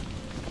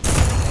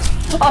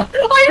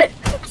 I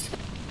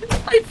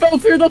fell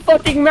through the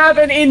fucking map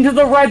and into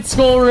the red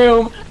skull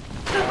room!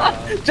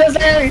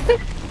 Jesse!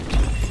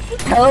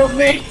 Help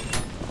me!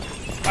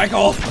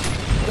 Michael!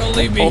 Don't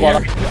leave me Hold here!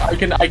 on.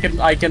 I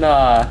can,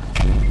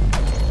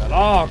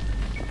 Hello!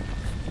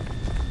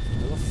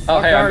 Oh,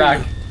 hey, I'm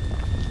back.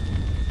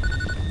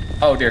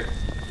 Oh, dear.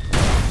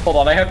 Hold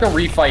on, I have to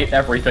refight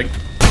everything.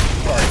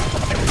 Sorry.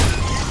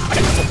 I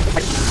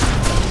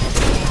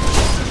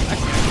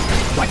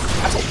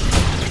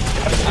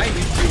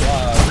need to,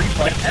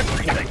 refight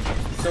everything.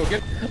 So,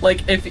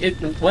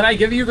 when I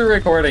give you the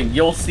recording,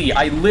 you'll see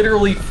I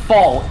literally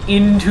fall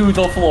into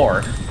the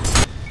floor.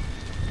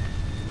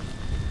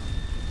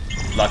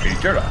 Lucky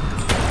Jura.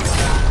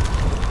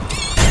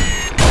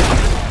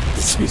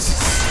 Jesus.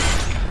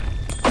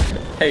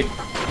 Hey.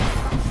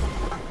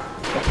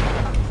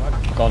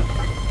 Gone.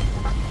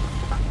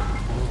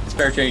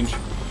 Spare change.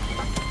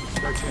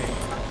 Spare change.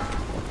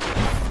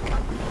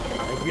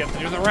 We have to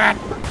do the rat!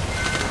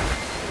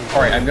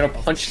 Alright, I'm gonna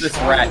punch this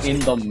rat in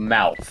the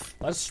mouth.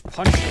 Let's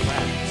punch the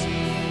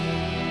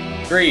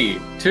rat. 3,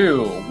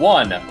 2,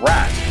 1,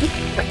 rat.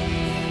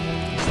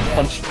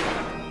 Punch.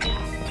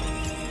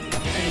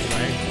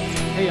 Anyway,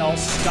 hey, I'll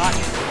stop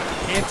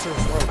cancer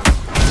throat.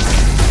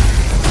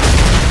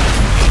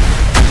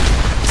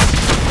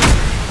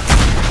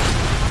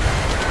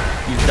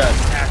 He's dead.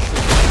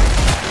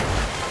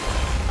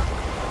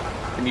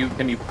 Can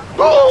you...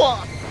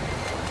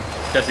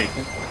 Jesse,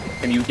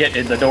 can you get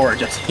in the door,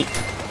 Jesse?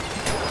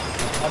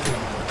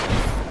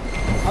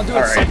 I'll do it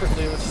Alright.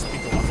 separately, let's just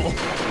beat the level.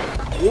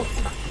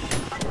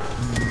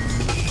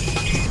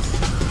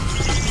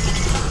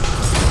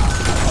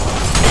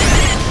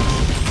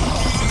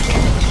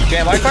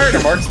 Damn, I fired a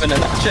marksman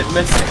and that shit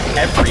missed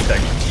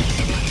everything.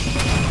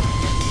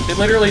 It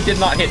literally did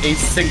not hit a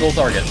single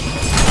target.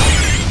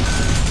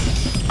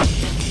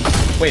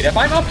 Wait, if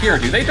I'm up here,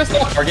 do they just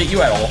not target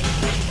you at all?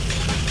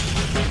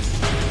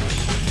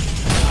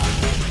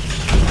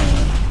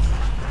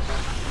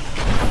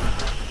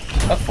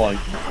 That's fun.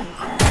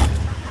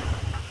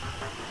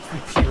 We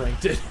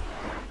P-ranked it.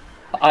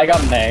 I got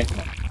an A.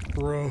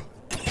 Bro.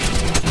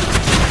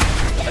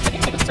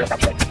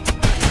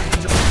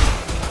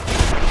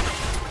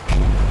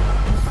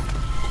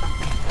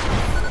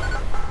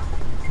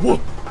 Whoa!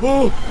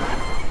 Whoa!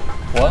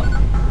 What?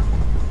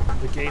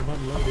 The game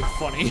unloaded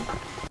funny.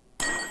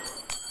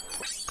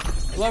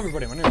 Hello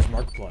everybody, my name is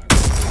Markiplier.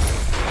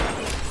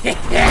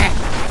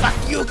 Fuck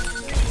you!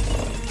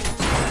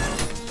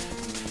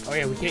 Oh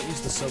yeah, we can't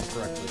use the soap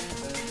correctly.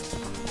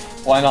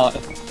 Why not?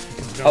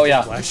 Oh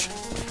yeah. Flash.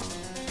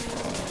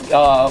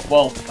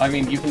 Well, I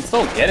mean, you can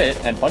still get it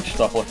and punch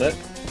stuff with it.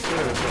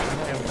 Sure, but we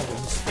only have a couple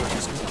of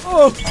springs.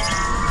 Oh!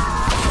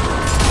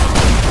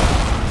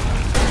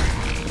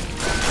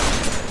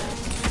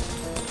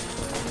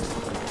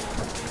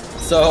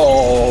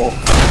 So,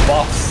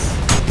 boss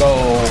go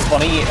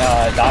funny,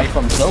 die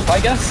from soap, I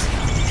guess?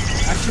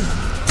 Actually, the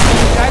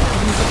guy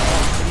that uses it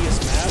on hideous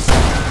mask,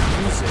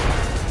 use it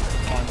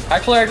on...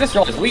 Actually, I just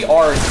realized we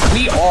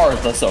are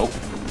the soap.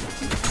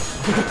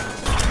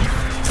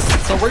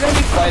 So we're gonna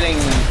be fighting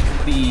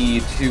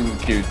the two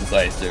dudes,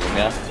 I assume,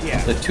 yeah?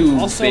 Yeah. The two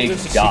Also, big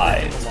there's a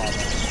guys. secret in the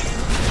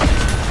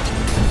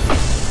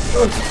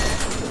lava.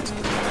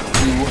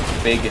 Two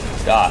big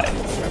guys.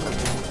 Remember,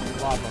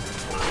 lava.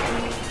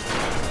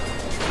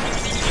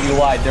 You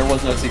lied, there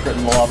was no secret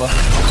in the lava.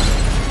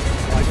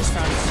 Well, I just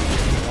found a secret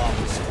in the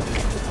lava. So.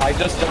 I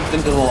just jumped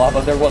into the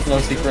lava, there was no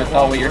secret.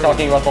 Oh wait, you're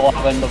talking about the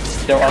lava in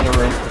their other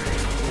room.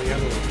 The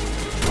other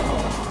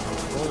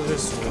one. Roll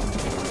this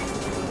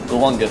one. The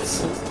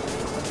longest.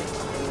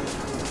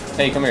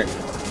 Hey, come here.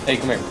 Hey,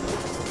 come here.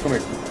 Come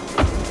here.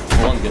 The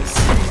longest.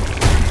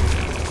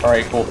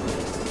 Alright, cool.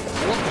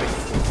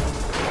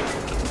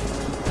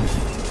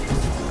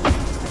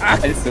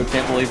 I still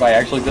can't believe I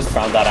actually just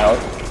found that out.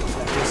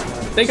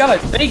 They gotta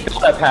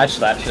patch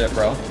that shit,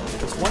 bro.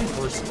 It's one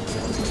person.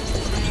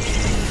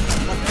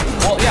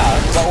 Well,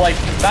 yeah, but like,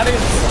 that is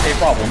a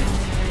problem.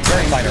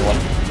 Very minor one.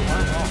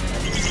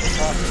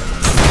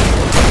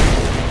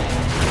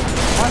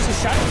 Honestly,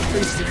 shot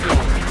increased if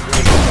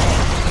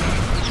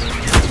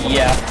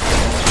Yeah.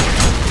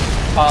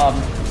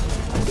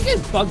 you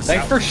get bugs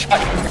Thanks out. for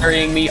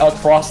carrying me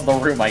across the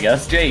room, I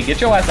guess. Jay, get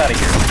your ass out of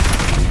here.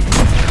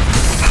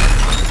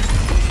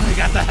 I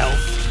got the health.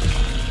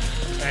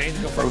 Okay,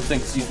 go Bro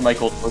thinks he's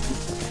Michael.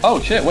 Oh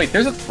shit, wait,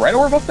 there's a red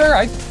orb up there?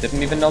 I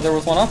didn't even know there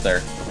was one up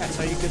there. That's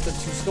how you get the 2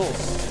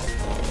 skulls.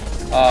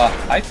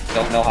 I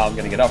don't know how I'm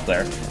gonna get up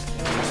there.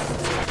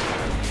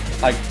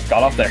 I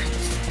got up there.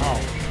 Oh.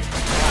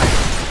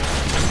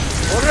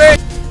 Alright!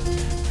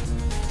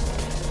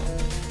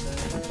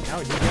 Now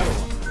we do the other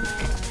one.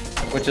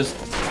 Which is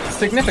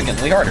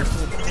significantly harder.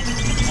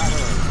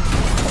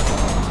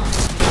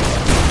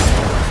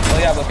 Well,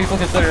 yeah, but people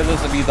consider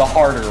this to be the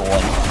harder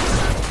one.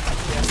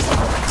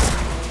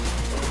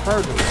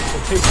 Harder.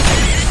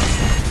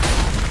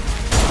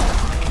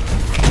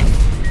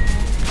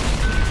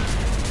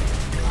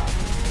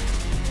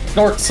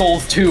 Dark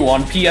Souls 2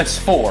 on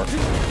PS4.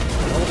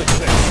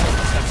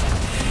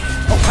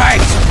 Okay,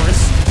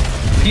 Cerberus.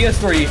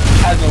 PS3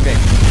 has no game.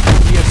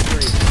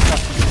 PS3.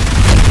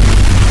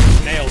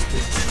 Nails,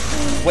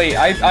 please. Wait,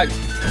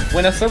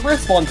 when a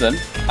Cerberus spawns in,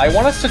 I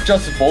want us to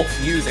just both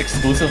use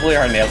exclusively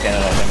our nail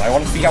cannon on him. I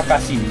want to see how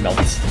fast he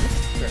melts.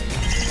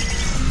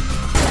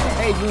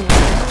 Hey, you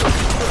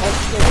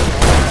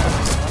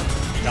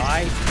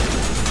die?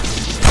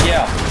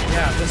 Yeah.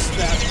 Yeah,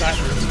 that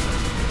room.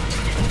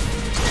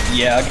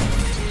 Yeah. I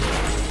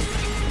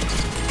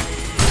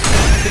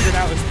figured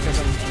out it's because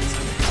I'm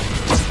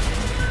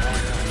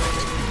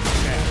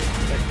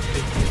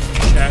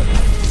chat.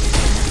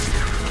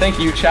 Thank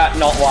you, chat,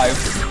 not live.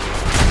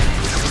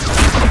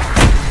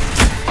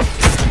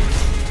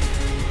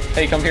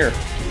 Hey, come here.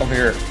 Come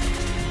here.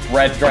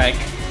 Red drank.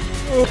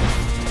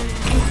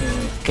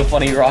 The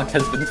funny rock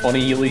has been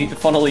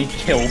funnily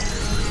killed.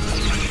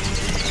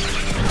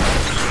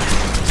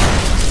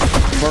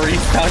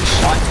 Murray's found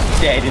shot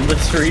dead in the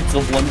streets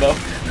of Limbo.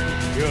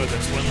 Good,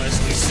 that's one less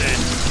loose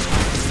end.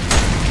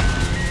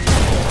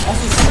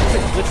 Also,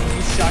 something glitch when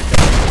you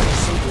shotgun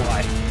so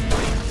wide.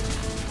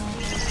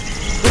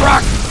 The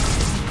rock!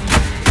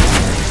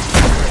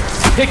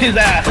 Kick his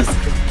ass!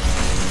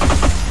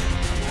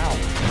 Ow.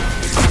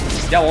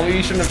 Yeah, well, maybe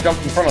you shouldn't have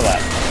jumped in front of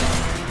that.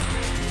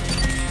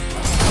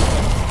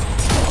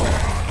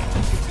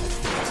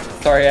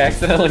 Sorry, I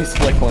accidentally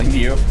split-coined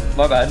you.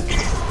 My bad.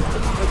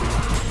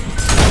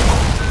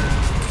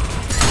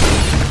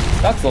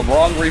 That's the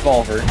wrong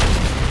revolver.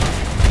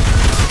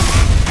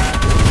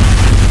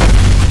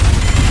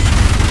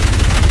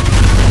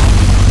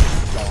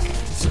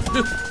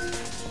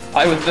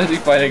 I was busy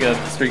fighting a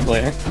street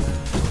cleaner.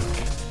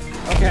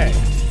 Okay.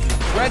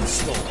 Red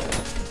skull.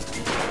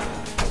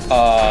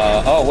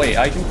 Oh wait,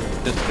 I can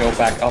just go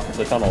back up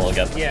the tunnel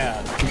again.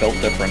 Yeah. I'm built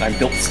different. I'm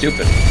built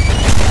stupid.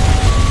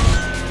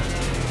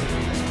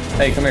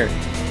 Hey, come here.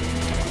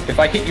 If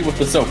I hit you with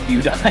the soap,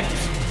 you die.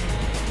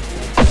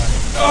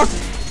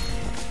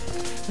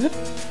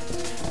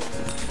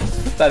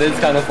 That is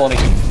kind of funny.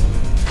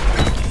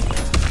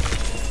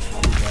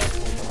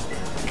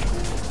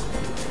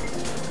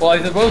 Well,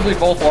 I suppose we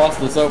both lost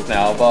the soap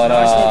now, but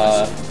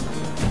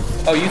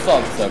oh, you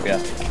saw the soap,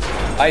 yeah.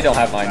 I don't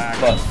have mine,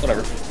 but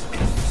whatever.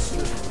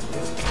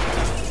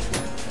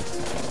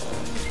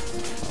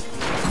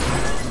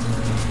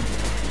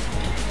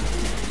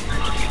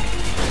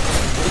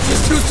 It's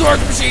just 2 sword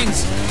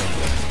machines!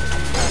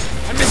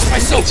 I missed my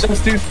soap! It's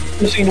just 2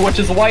 machine, which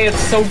is why it's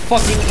so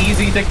fucking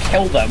easy to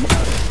kill them.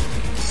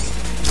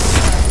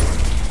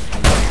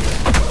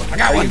 I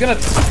got one!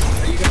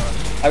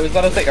 I was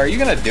about to say, are you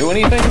gonna do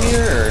anything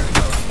here, or?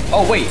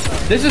 Oh wait,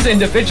 this is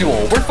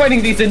individual. We're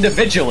fighting these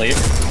individually.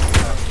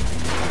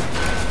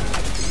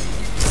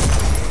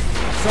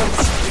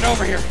 Get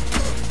over here.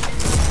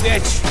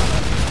 Bitch!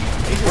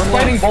 We're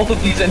fighting both of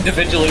these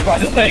individually, by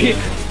the way.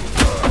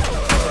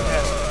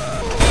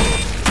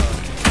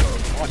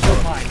 Watch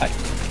your mind.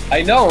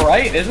 I know,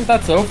 right? Isn't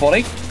that so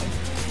funny? Can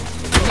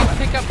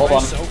you pick up Hold my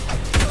on. soap?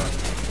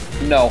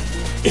 No.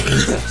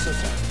 So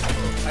sorry.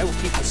 I will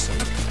keep the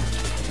soap.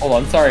 Hold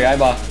on, sorry, I'm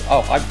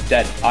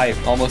dead. I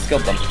almost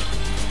killed them.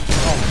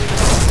 Oh, give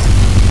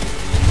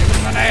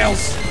me the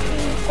nails!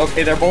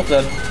 Okay, they're both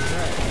dead.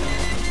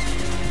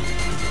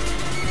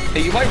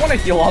 Hey, you might want to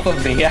heal off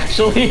of me,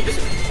 actually. I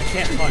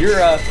can't punch.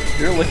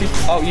 You're looking.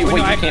 Oh, you wait,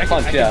 you can't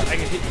punch, yeah. I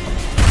can hit you.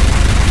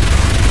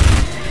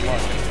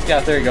 Yeah,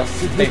 there you go.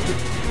 Hey,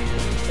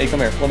 hey, come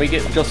here. Let me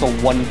get just a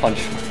one punch.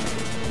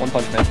 One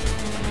punch, man.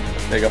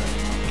 There you go.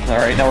 All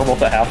right, now we're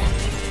both at half.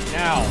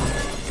 Now.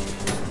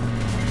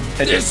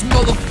 Hit This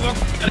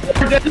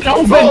motherfucker!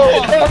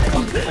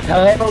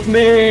 Help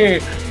me!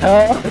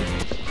 Help!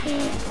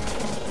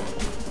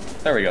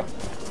 There we go.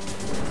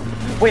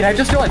 Wait, I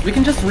just realized we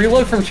can just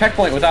reload from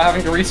checkpoint without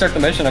having to restart the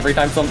mission every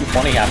time something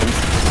funny happens.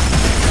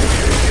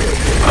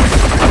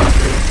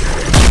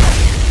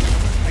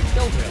 I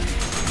killed him.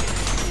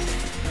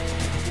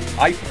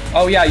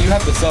 Oh yeah, you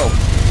have the soap.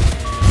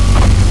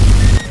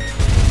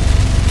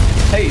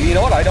 Hey, you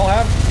know what I don't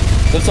have?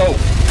 The soap.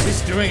 Is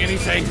this doing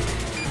anything?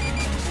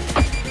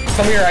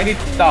 Come here, I need...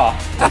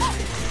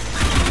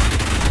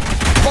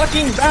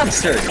 Fucking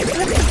bastard!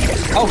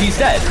 Oh, he's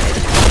dead.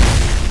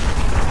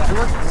 That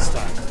worked this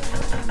time.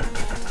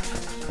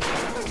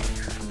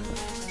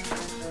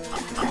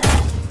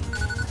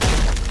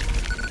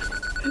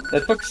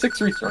 That took 6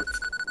 restarts.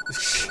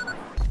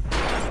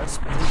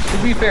 To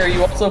be fair,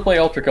 you also play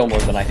Ultrakill more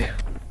than I do.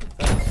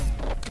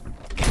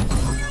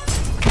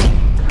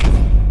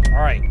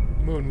 Alright,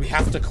 Moon, we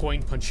have to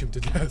coin punch him to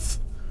death.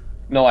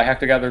 No, I have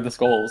to gather the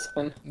skulls.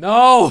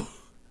 No!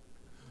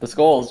 The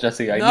skulls,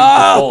 Jesse. I need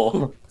No! the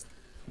skull.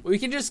 We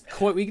can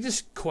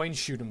just coin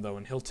shoot him though,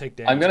 and he'll take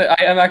damage.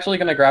 I am actually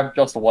gonna grab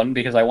just one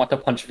because I want to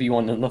punch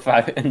V1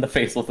 in the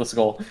face with the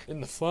skull. In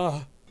the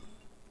fa.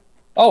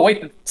 Oh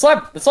wait, the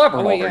slap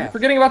revolver. wait, yeah. You're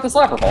forgetting about the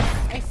slap revolver.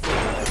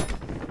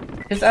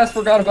 His ass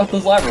forgot about the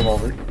slap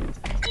revolver.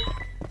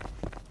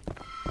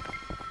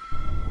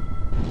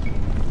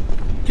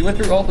 You went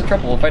through all the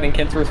trouble of fighting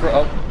cancerous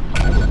I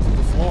went through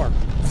the floor.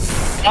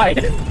 I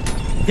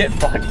get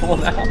fucked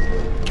full out.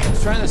 I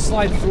was trying to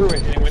slide through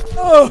it, and it went,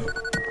 oh!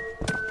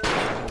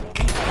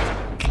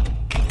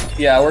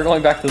 Yeah, we're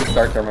going back to the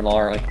start terminal,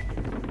 aren't we?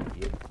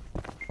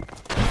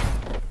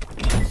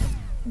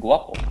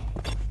 Guapo.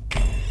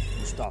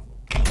 Stop.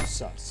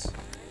 Sus.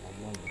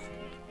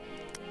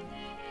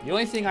 The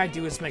only thing I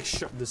do is make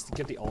sure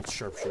get the alt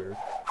sharpshooter.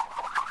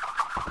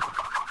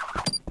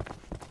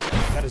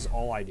 That is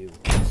all I do.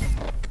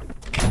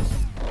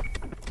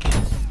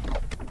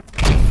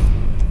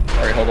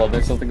 Alright, hold on,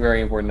 there's something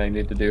very important I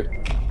need to do.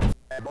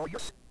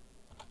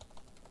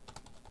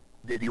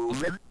 Did you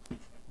live?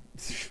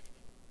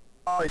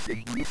 I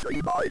think we say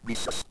bye,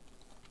 Mrs.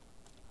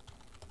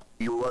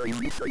 You are in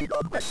the side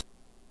of this.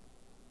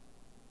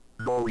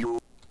 No, you.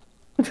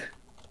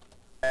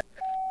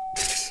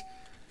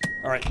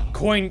 Alright,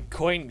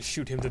 coin,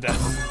 shoot him to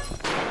death.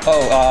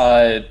 Oh,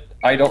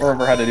 I don't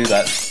remember how to do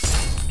that.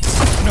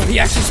 No, he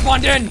actually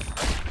spawned in!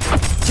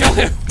 Kill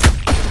him!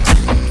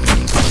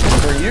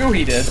 For you,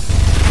 he did.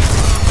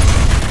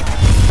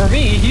 For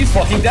me, he's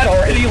fucking dead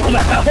already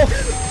now.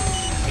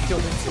 I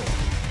killed him too.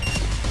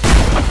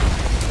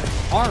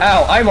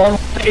 Ow, I'm on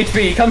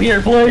HP. Come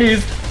here,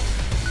 please.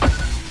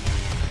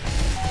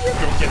 You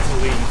don't get to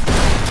leave.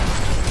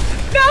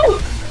 No!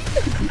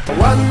 I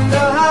wonder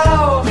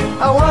how,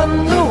 I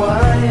wonder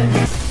why.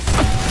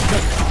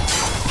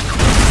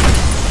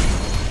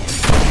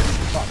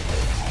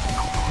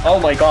 Oh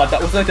my god,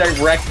 that was a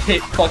direct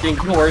hit fucking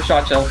core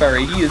shot shell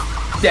fairy. He is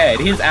dead.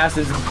 His ass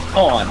is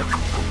gone.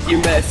 You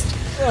missed.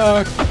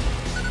 Haha.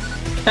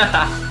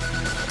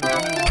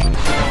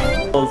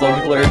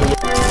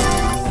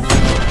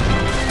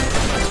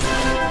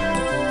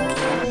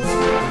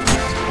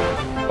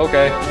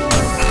 Okay.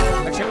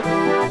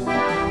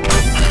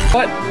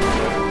 But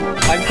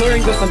I'm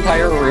clearing this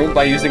entire room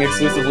by using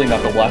exclusively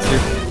Knuckle Blaster.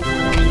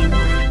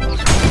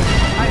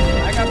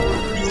 I got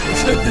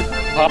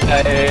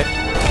Hi.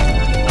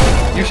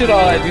 You should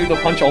do the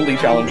punch only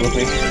challenge with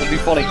me. It'd be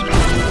funny.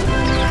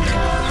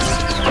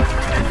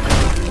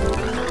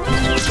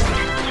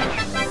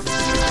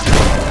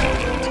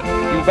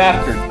 You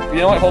bastard. You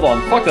know what? Hold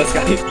on. Fuck this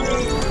guy.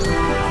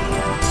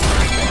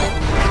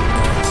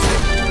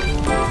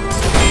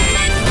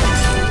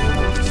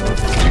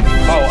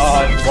 Oh,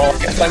 well, I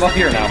guess I'm up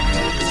here now.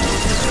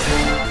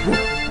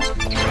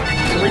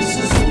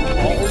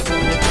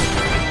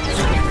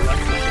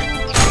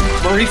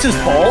 Maurice's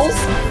balls?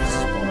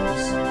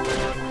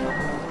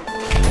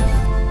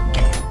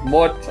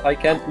 What? I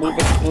can't move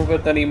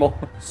it anymore.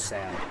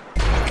 sad.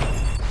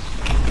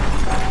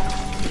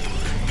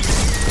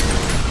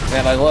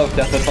 Man, I love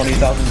Death at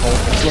 20,000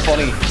 volts. It's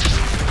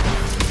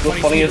the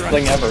funniest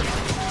thing ever.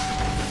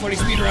 Funny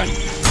speedrun.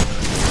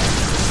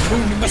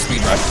 Boom, you must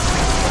speedrun.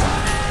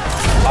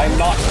 I'm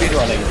not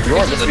speedrunning.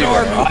 You're the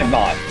speedrunner. I'm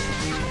not.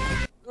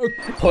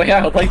 Oh yeah,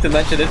 I would like to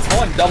mention it's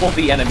fun double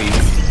the enemies.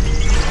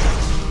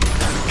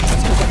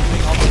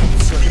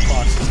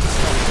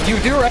 You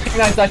do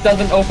recognize that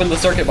doesn't open the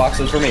circuit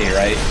boxes for me,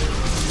 right?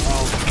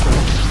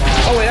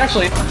 Oh wait,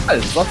 actually, it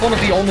does. That's one of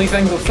the only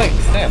things with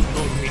things. Damn.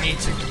 We need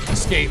to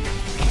escape.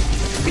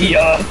 We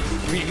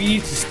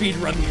need to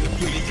speedrun.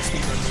 We need to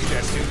speedrun you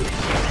guys too.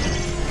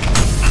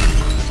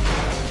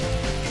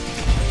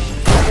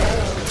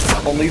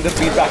 Only the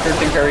feedbacker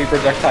can carry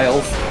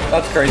projectiles.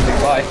 That's crazy.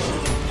 Bye.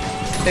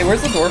 Hey,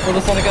 where's the door for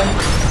this one again?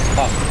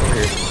 Ah, over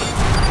here.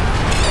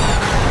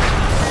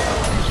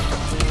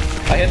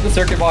 I hit the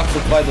circuit box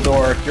that's by the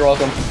door. You're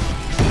welcome.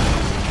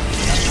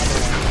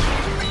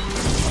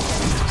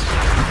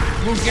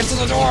 Move, get to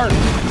the door!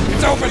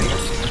 It's open!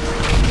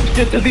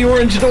 Get to the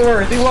orange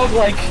door! The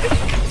roguelike!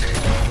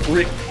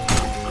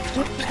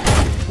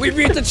 We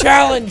beat the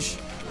challenge!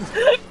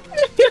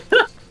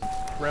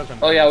 Railgun.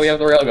 Oh yeah, we have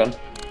the railgun.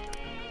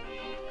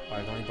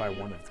 I can only buy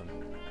one of them.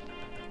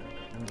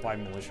 I'm gonna buy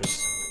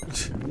malicious.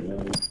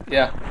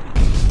 Yeah.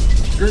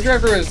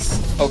 Screwdriver is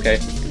okay.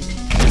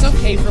 It's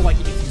okay for like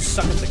if you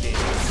suck at the game.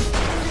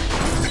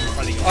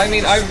 By the I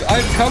mean,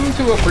 I've come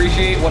to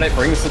appreciate what it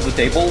brings to the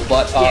table,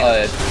 but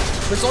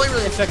it's only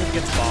really effective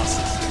against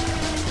bosses.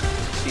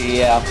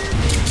 Yeah.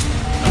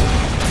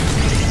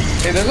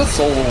 Hey, there's a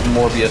soul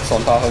Morbius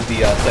on top of the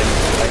thing.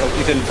 I hope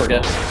you didn't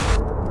forget.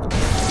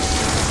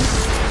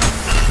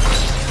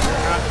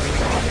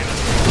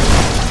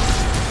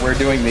 We're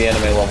doing the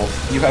anime level.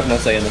 You have no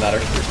say in the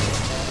matter.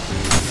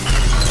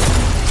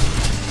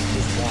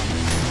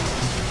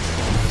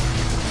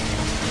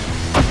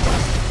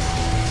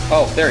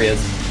 Oh, there he is.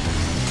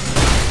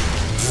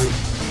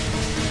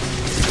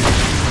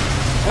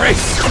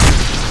 Brace!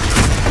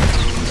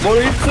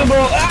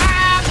 Moritsimo! Ah!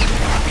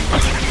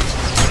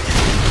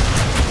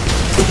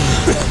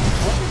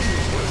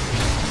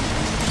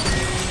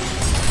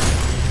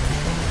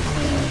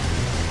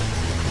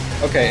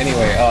 Okay,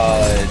 anyway,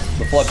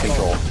 the flood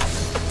control.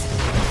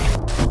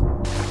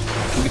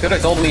 You could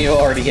have told me you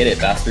already hit it,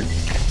 bastard.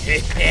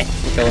 We're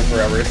killing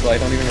forever, so I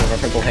don't even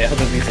remember the layout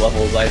of these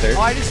levels either.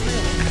 Oh, I just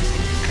realized.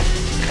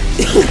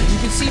 You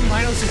can see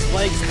Minos'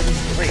 legs in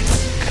his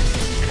brakes.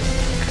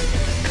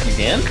 You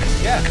can?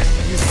 Yeah,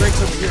 his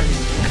brakes over here.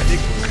 Big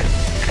one.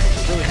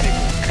 Really big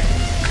one.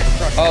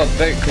 Oh,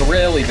 the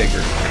really big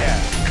one. Yeah,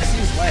 you can see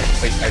his legs.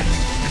 Wait,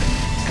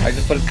 I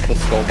just put the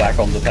skull back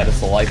on the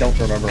pedestal. I don't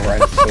remember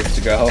where I'm supposed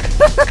to go.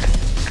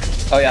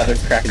 Oh yeah,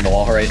 there's a crack in the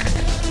wall, right?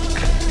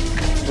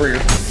 We're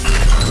here.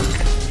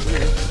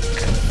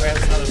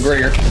 We're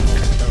here.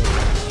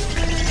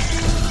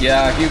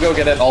 Yeah, if you go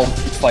get it, I'll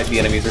fight the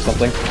enemies or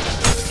something.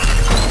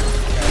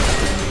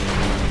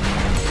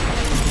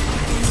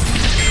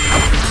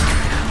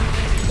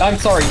 I'm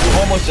sorry, you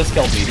almost just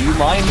killed me. Do you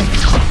mind?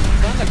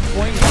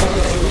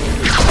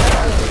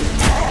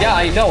 Yeah,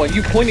 I know, and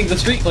you pointing the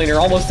street cleaner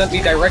almost sent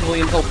me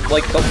directly until,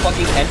 like, the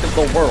fucking end of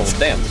the world.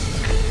 Damn.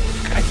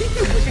 I think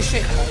you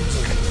ricochet homes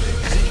over it.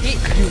 It hit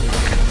you.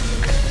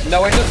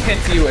 No, it just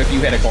hits you if you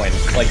hit a coin.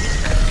 Like,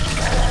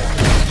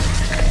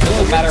 it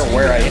doesn't matter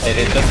where I hit it,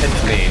 it just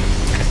hits me.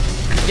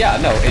 Yeah,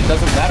 no, it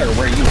doesn't matter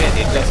where you hit,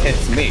 it just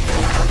hits me.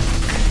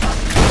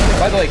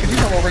 By the way, could you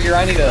come over here?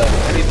 I need to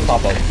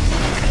pop up.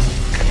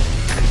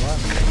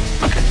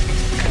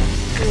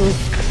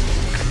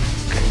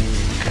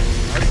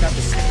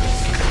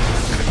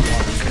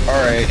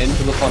 Alright,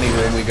 into the funny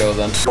room we go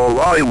then. So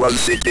I was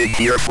sitting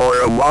here for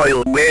a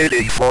while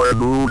waiting for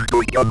Moon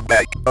to come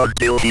back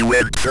until he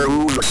went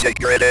through the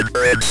secret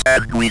entrance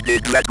and we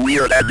did that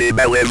weird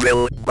anime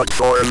level, but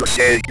for the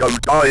sake of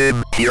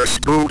time, here's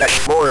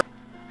 2-4.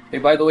 Hey,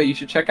 by the way, you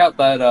should check out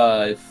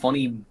that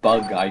funny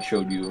bug I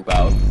showed you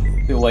about.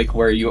 Like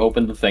where you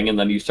open the thing and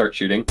then you start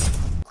shooting.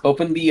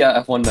 Open the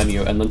F1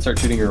 menu and then start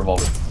shooting your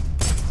revolver.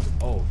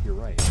 Oh, you're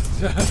right.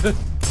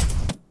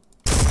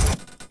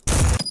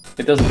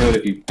 It doesn't do it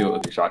if you do it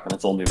with your shotgun,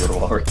 it's only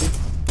revolver.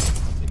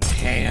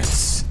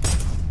 Enhance.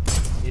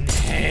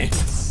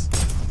 Enhance.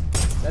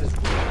 That is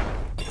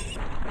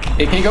weird.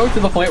 It can go to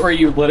the point where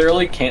you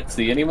literally can't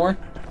see anymore.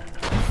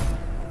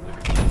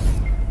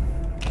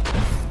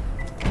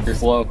 You're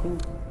slow.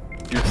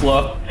 You're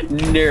slow.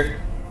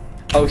 Near.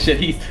 Oh shit,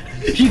 he's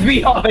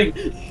bee-hopping!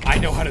 I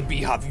know how to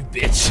bee-hop, you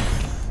bitch.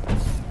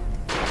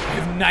 I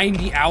have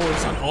 90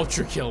 hours on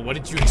Ultrakill, what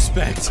did you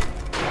expect?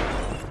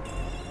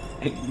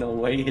 Ain't no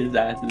way his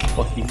ass is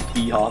fucking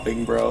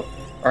bee-hopping, bro.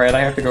 Alright,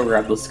 I have to go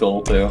grab the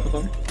skull, too.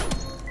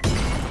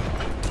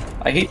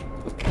 I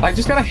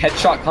just got a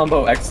headshot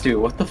combo X2,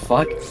 what the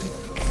fuck?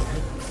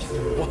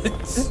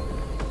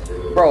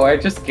 What? Bro, I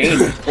just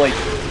gained, like,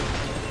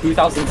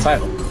 2,000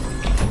 style.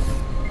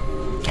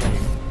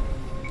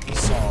 He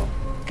saw.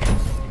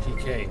 He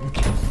came.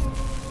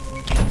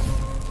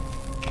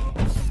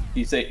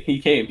 You say, he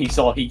came, he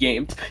saw, he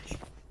gamed.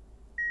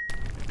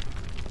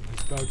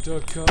 He's about to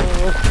go.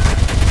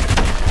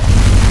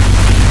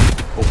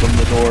 Open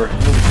the door.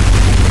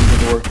 Open the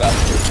door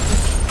faster.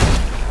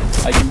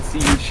 I can see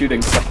you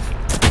shooting stuff.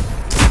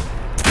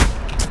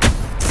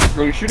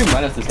 Bro, you're shooting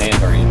Minos'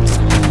 hand, are you?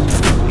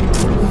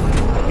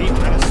 Beat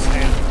Minos'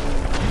 hand.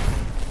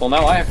 Well,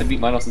 now I have to beat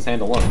Minos'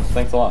 hand alone.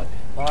 Thanks a lot.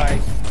 Bye.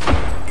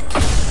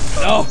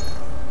 No!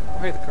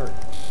 Hey, the cart.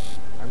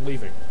 I'm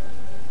leaving.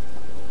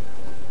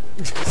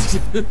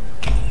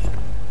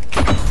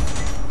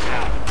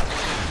 Ow.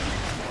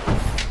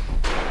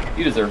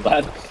 You deserve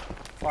that.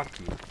 Fuck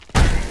you.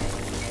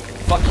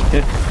 Fuck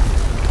you.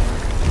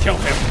 Kill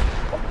him.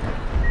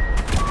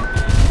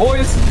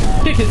 Boys,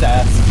 kick his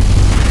ass.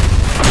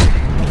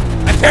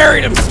 I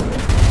buried him!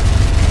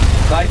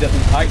 I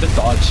didn't. I just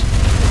dodged.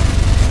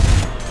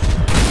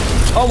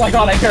 Oh my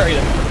god, I parried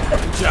him.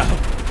 Good job.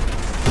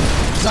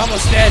 He's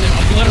almost dead and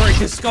obliterate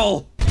his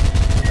skull.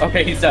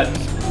 Okay, he's dead.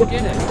 You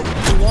did it.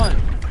 You won.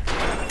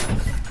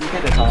 You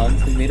did it,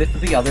 Hans. We made it to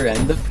the other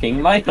end of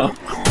King Minos.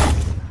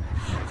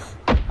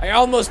 I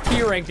almost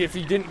P-ranked if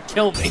you didn't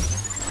kill me.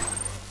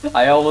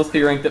 I almost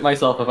P-ranked it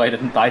myself if I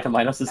didn't die to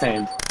Minos'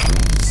 hand.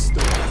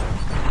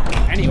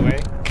 Anyway,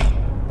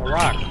 a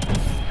rock.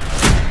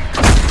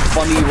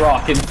 Funny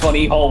rock in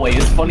funny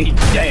hallways, funny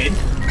dead.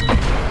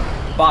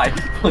 Bye.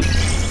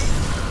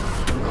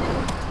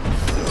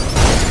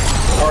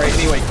 Alright,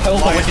 anyway, kill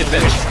the wicked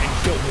bitch.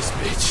 Kill this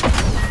bitch.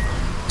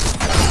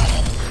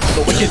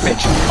 Fucking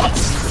bitch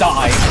must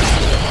die.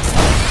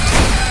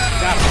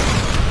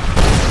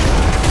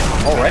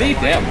 Already?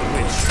 Damn.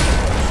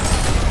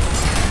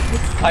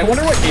 I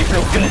wonder what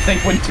Gabriel's gonna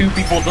think when two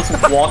people just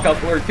walk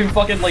up, or two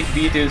fucking like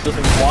V2s just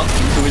walk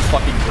into his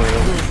fucking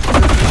room.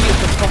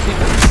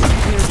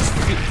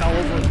 Fell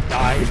over and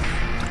died.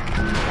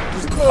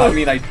 I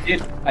mean,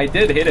 I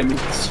did hit him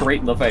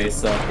straight in the face,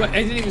 so. But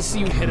I didn't even see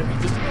you hit him.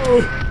 He just.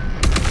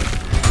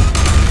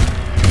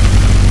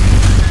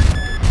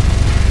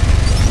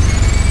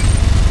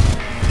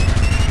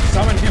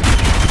 Summon him.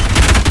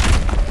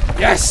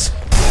 Yes.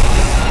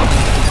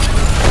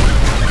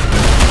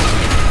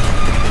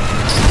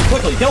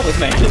 Quickly kill this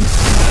man.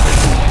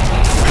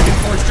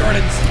 Force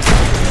Jordans.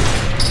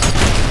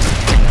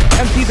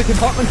 Empty the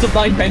compartments of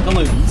 9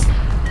 pantaloons.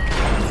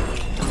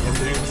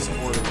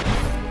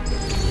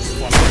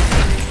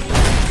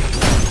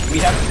 We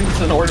have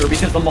troops in order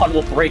because the mod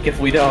will break if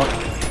we don't.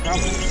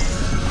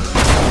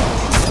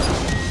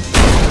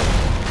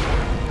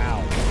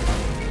 Ow.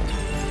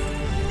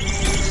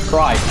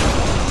 Cry.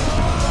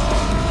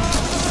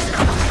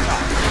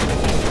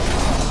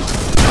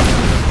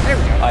 There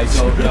we go. I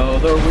don't know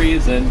the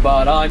reason,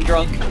 but I'm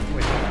drunk.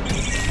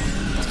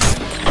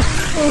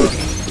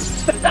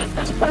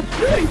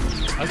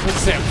 I was going to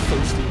say I'm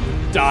thirsty.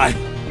 Die.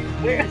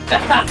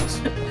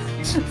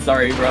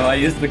 Sorry, bro. I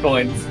used the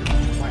coins.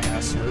 My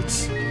ass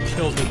hurts.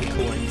 Killed with the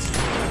coins.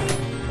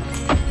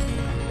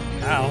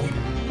 Ow.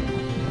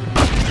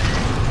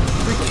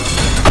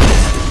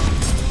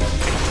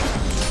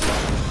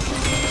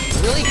 I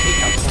really hate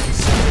how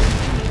coins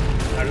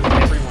out of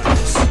everyone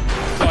else.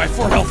 No, I have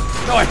 4 health.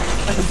 No, I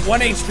have 1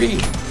 HP.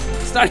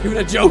 It's not even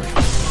a joke.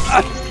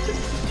 Ah.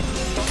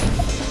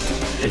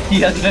 He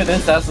has been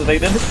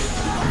assassinated.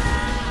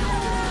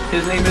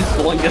 His name is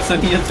Slungus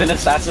and he has been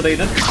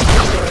assassinated.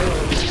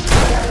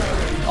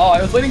 Oh,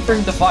 I was waiting for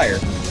him to fire.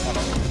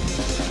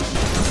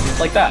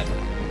 Like that.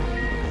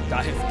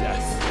 Die of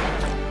death.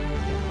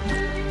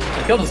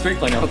 I killed a street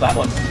cleaner with that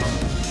one.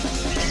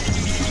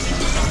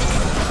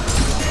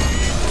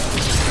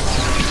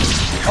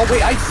 Oh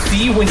wait, I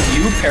see when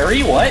you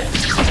parry? What?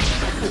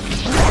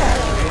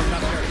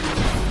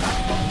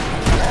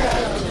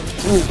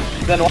 Ooh,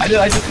 then why did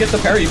I just get the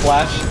parry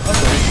flash?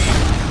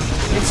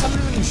 Okay. It's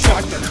something when you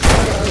shotgun.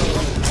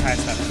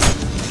 Past that.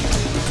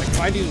 Like if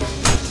I do.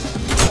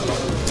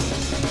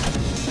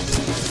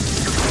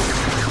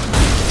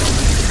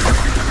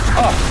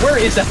 Oh, where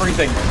is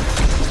everything?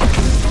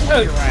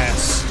 Oh, your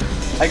ass.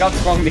 I got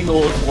strong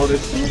needle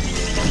exploded.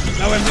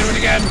 No, I'm doing it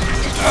again.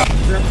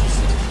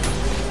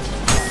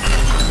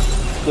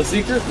 The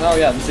secret? Oh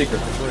yeah, the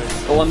secret.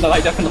 The one that I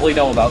definitely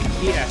know about.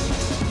 Yeah.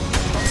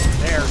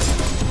 There.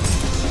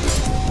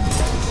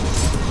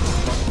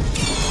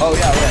 Oh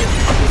yeah, right.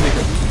 The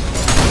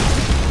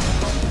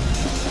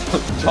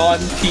secret. John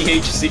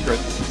PH secret.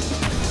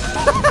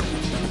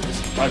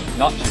 I'm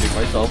not shooting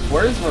myself.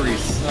 Where is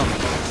Maurice?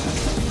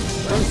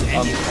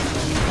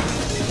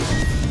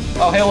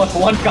 Oh hey look,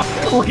 one guy.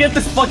 Look at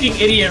this fucking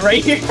idiot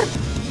right here.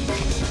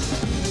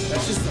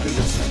 That's just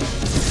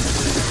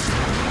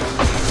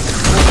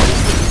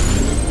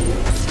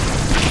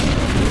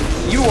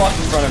You walked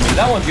in front of me.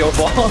 That one's your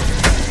fault.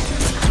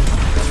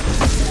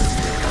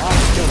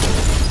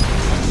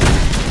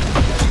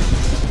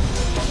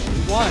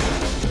 One.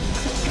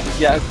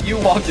 Yeah, you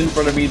walked in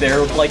front of me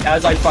there, like,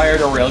 as I fired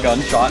a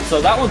railgun shot,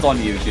 so that one's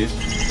on you, dude.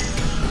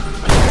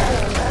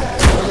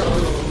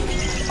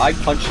 I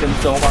punched him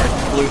so hard, he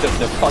flew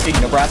to fucking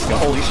Nebraska,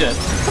 holy shit.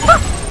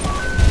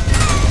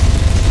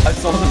 I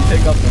saw them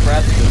pick up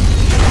Nebraska.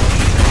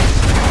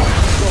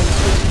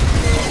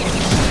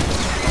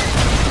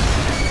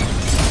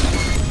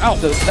 Oh,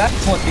 so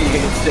that's what the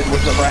Indians did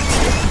with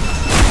Nebraska.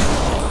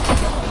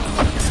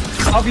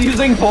 Stop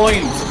using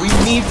coins! We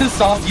need to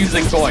stop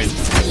using coins.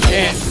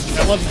 Yeah,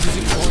 I love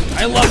using coins.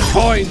 I love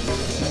coins!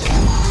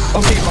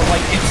 Okay, but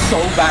like, it's so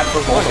bad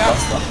for both of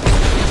us, though.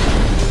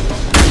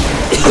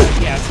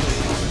 Yeah, it's really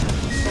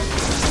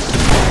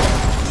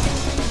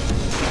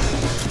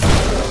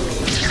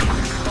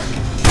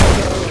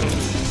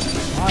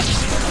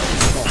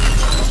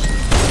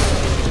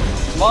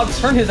Mobs,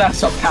 turn his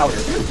ass up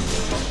powder.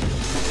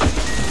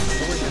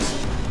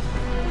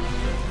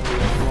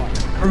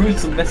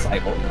 Cruise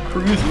missile.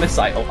 Cruise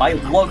missile. I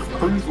love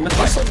cruise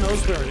missile. It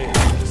knows where it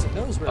is. It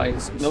knows where it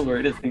is. I know where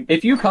it is.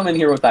 If you come in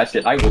here with that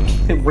shit, I will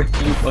rip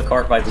you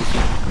apart by the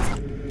sheet.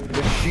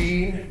 The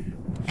machine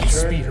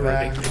Speed turn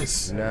back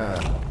ridiculous.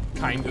 now.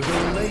 Kind of.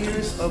 The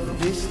layers of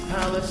this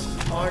palace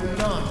are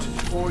not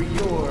for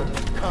your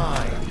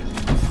kind.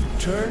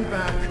 Turn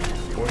back,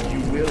 or you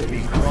will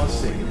be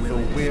crossing the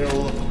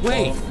will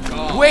Wait, of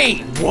God.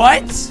 wait,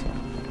 what?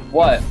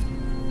 What?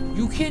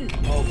 You can.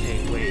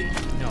 Okay, wait.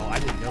 No, I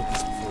didn't know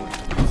this before.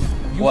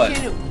 You What?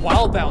 can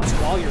wall bounce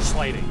while you're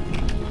sliding.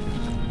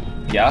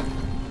 Yeah?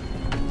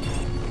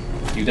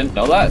 You didn't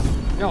know that?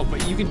 No,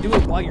 but you can do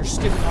it while you're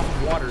skipping off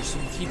of water, so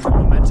you keep the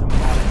momentum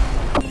on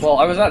it. Well,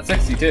 I was at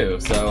 62,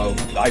 so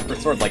I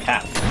restored like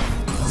half.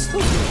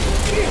 Still good.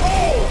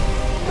 Behold,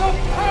 the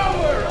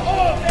power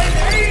of an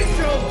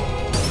angel!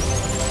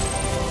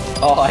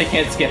 Oh, I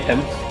can't skip him.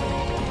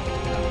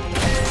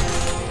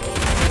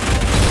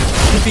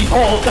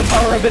 Behold the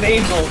power of an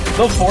angel!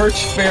 The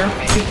forged fair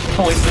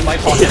coins in my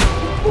pocket.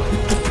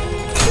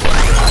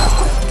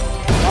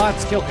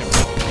 Let's kill him.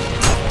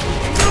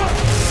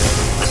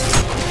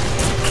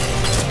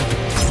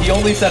 He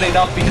only said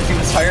enough because he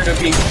was tired of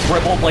being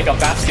dribbled like a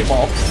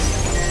basketball.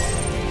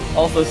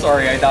 Also,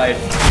 sorry, I died.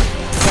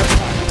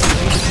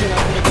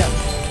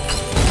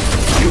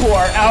 You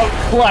are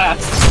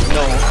outclassed!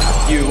 No,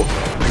 you.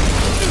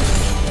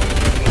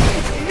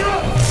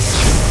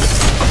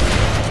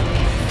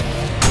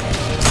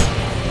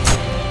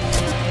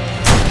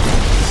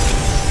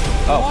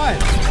 Oh. What?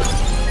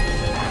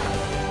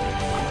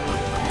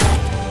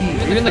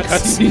 You're in the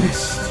cutscene.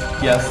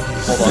 Yes.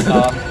 Hold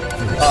on.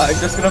 I'm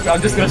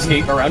just gonna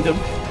skate around him.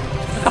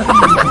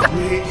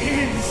 The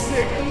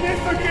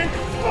insignificant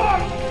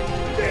fuck!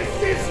 This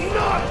is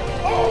not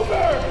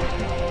over!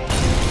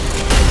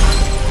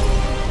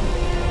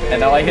 And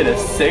now I hit a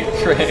sick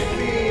trick.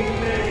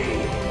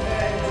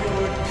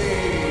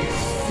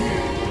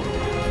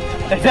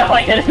 And now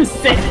I hit a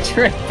sick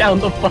trick down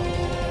the fuck.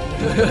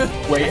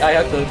 Wait, I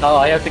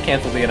have to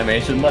cancel the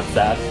animation. That's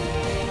sad.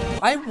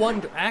 I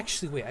wonder.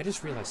 Actually, wait. I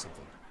just realized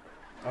something.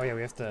 Oh yeah,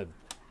 we have to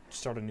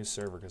start a new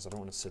server because I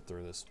don't want to sit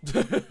through this.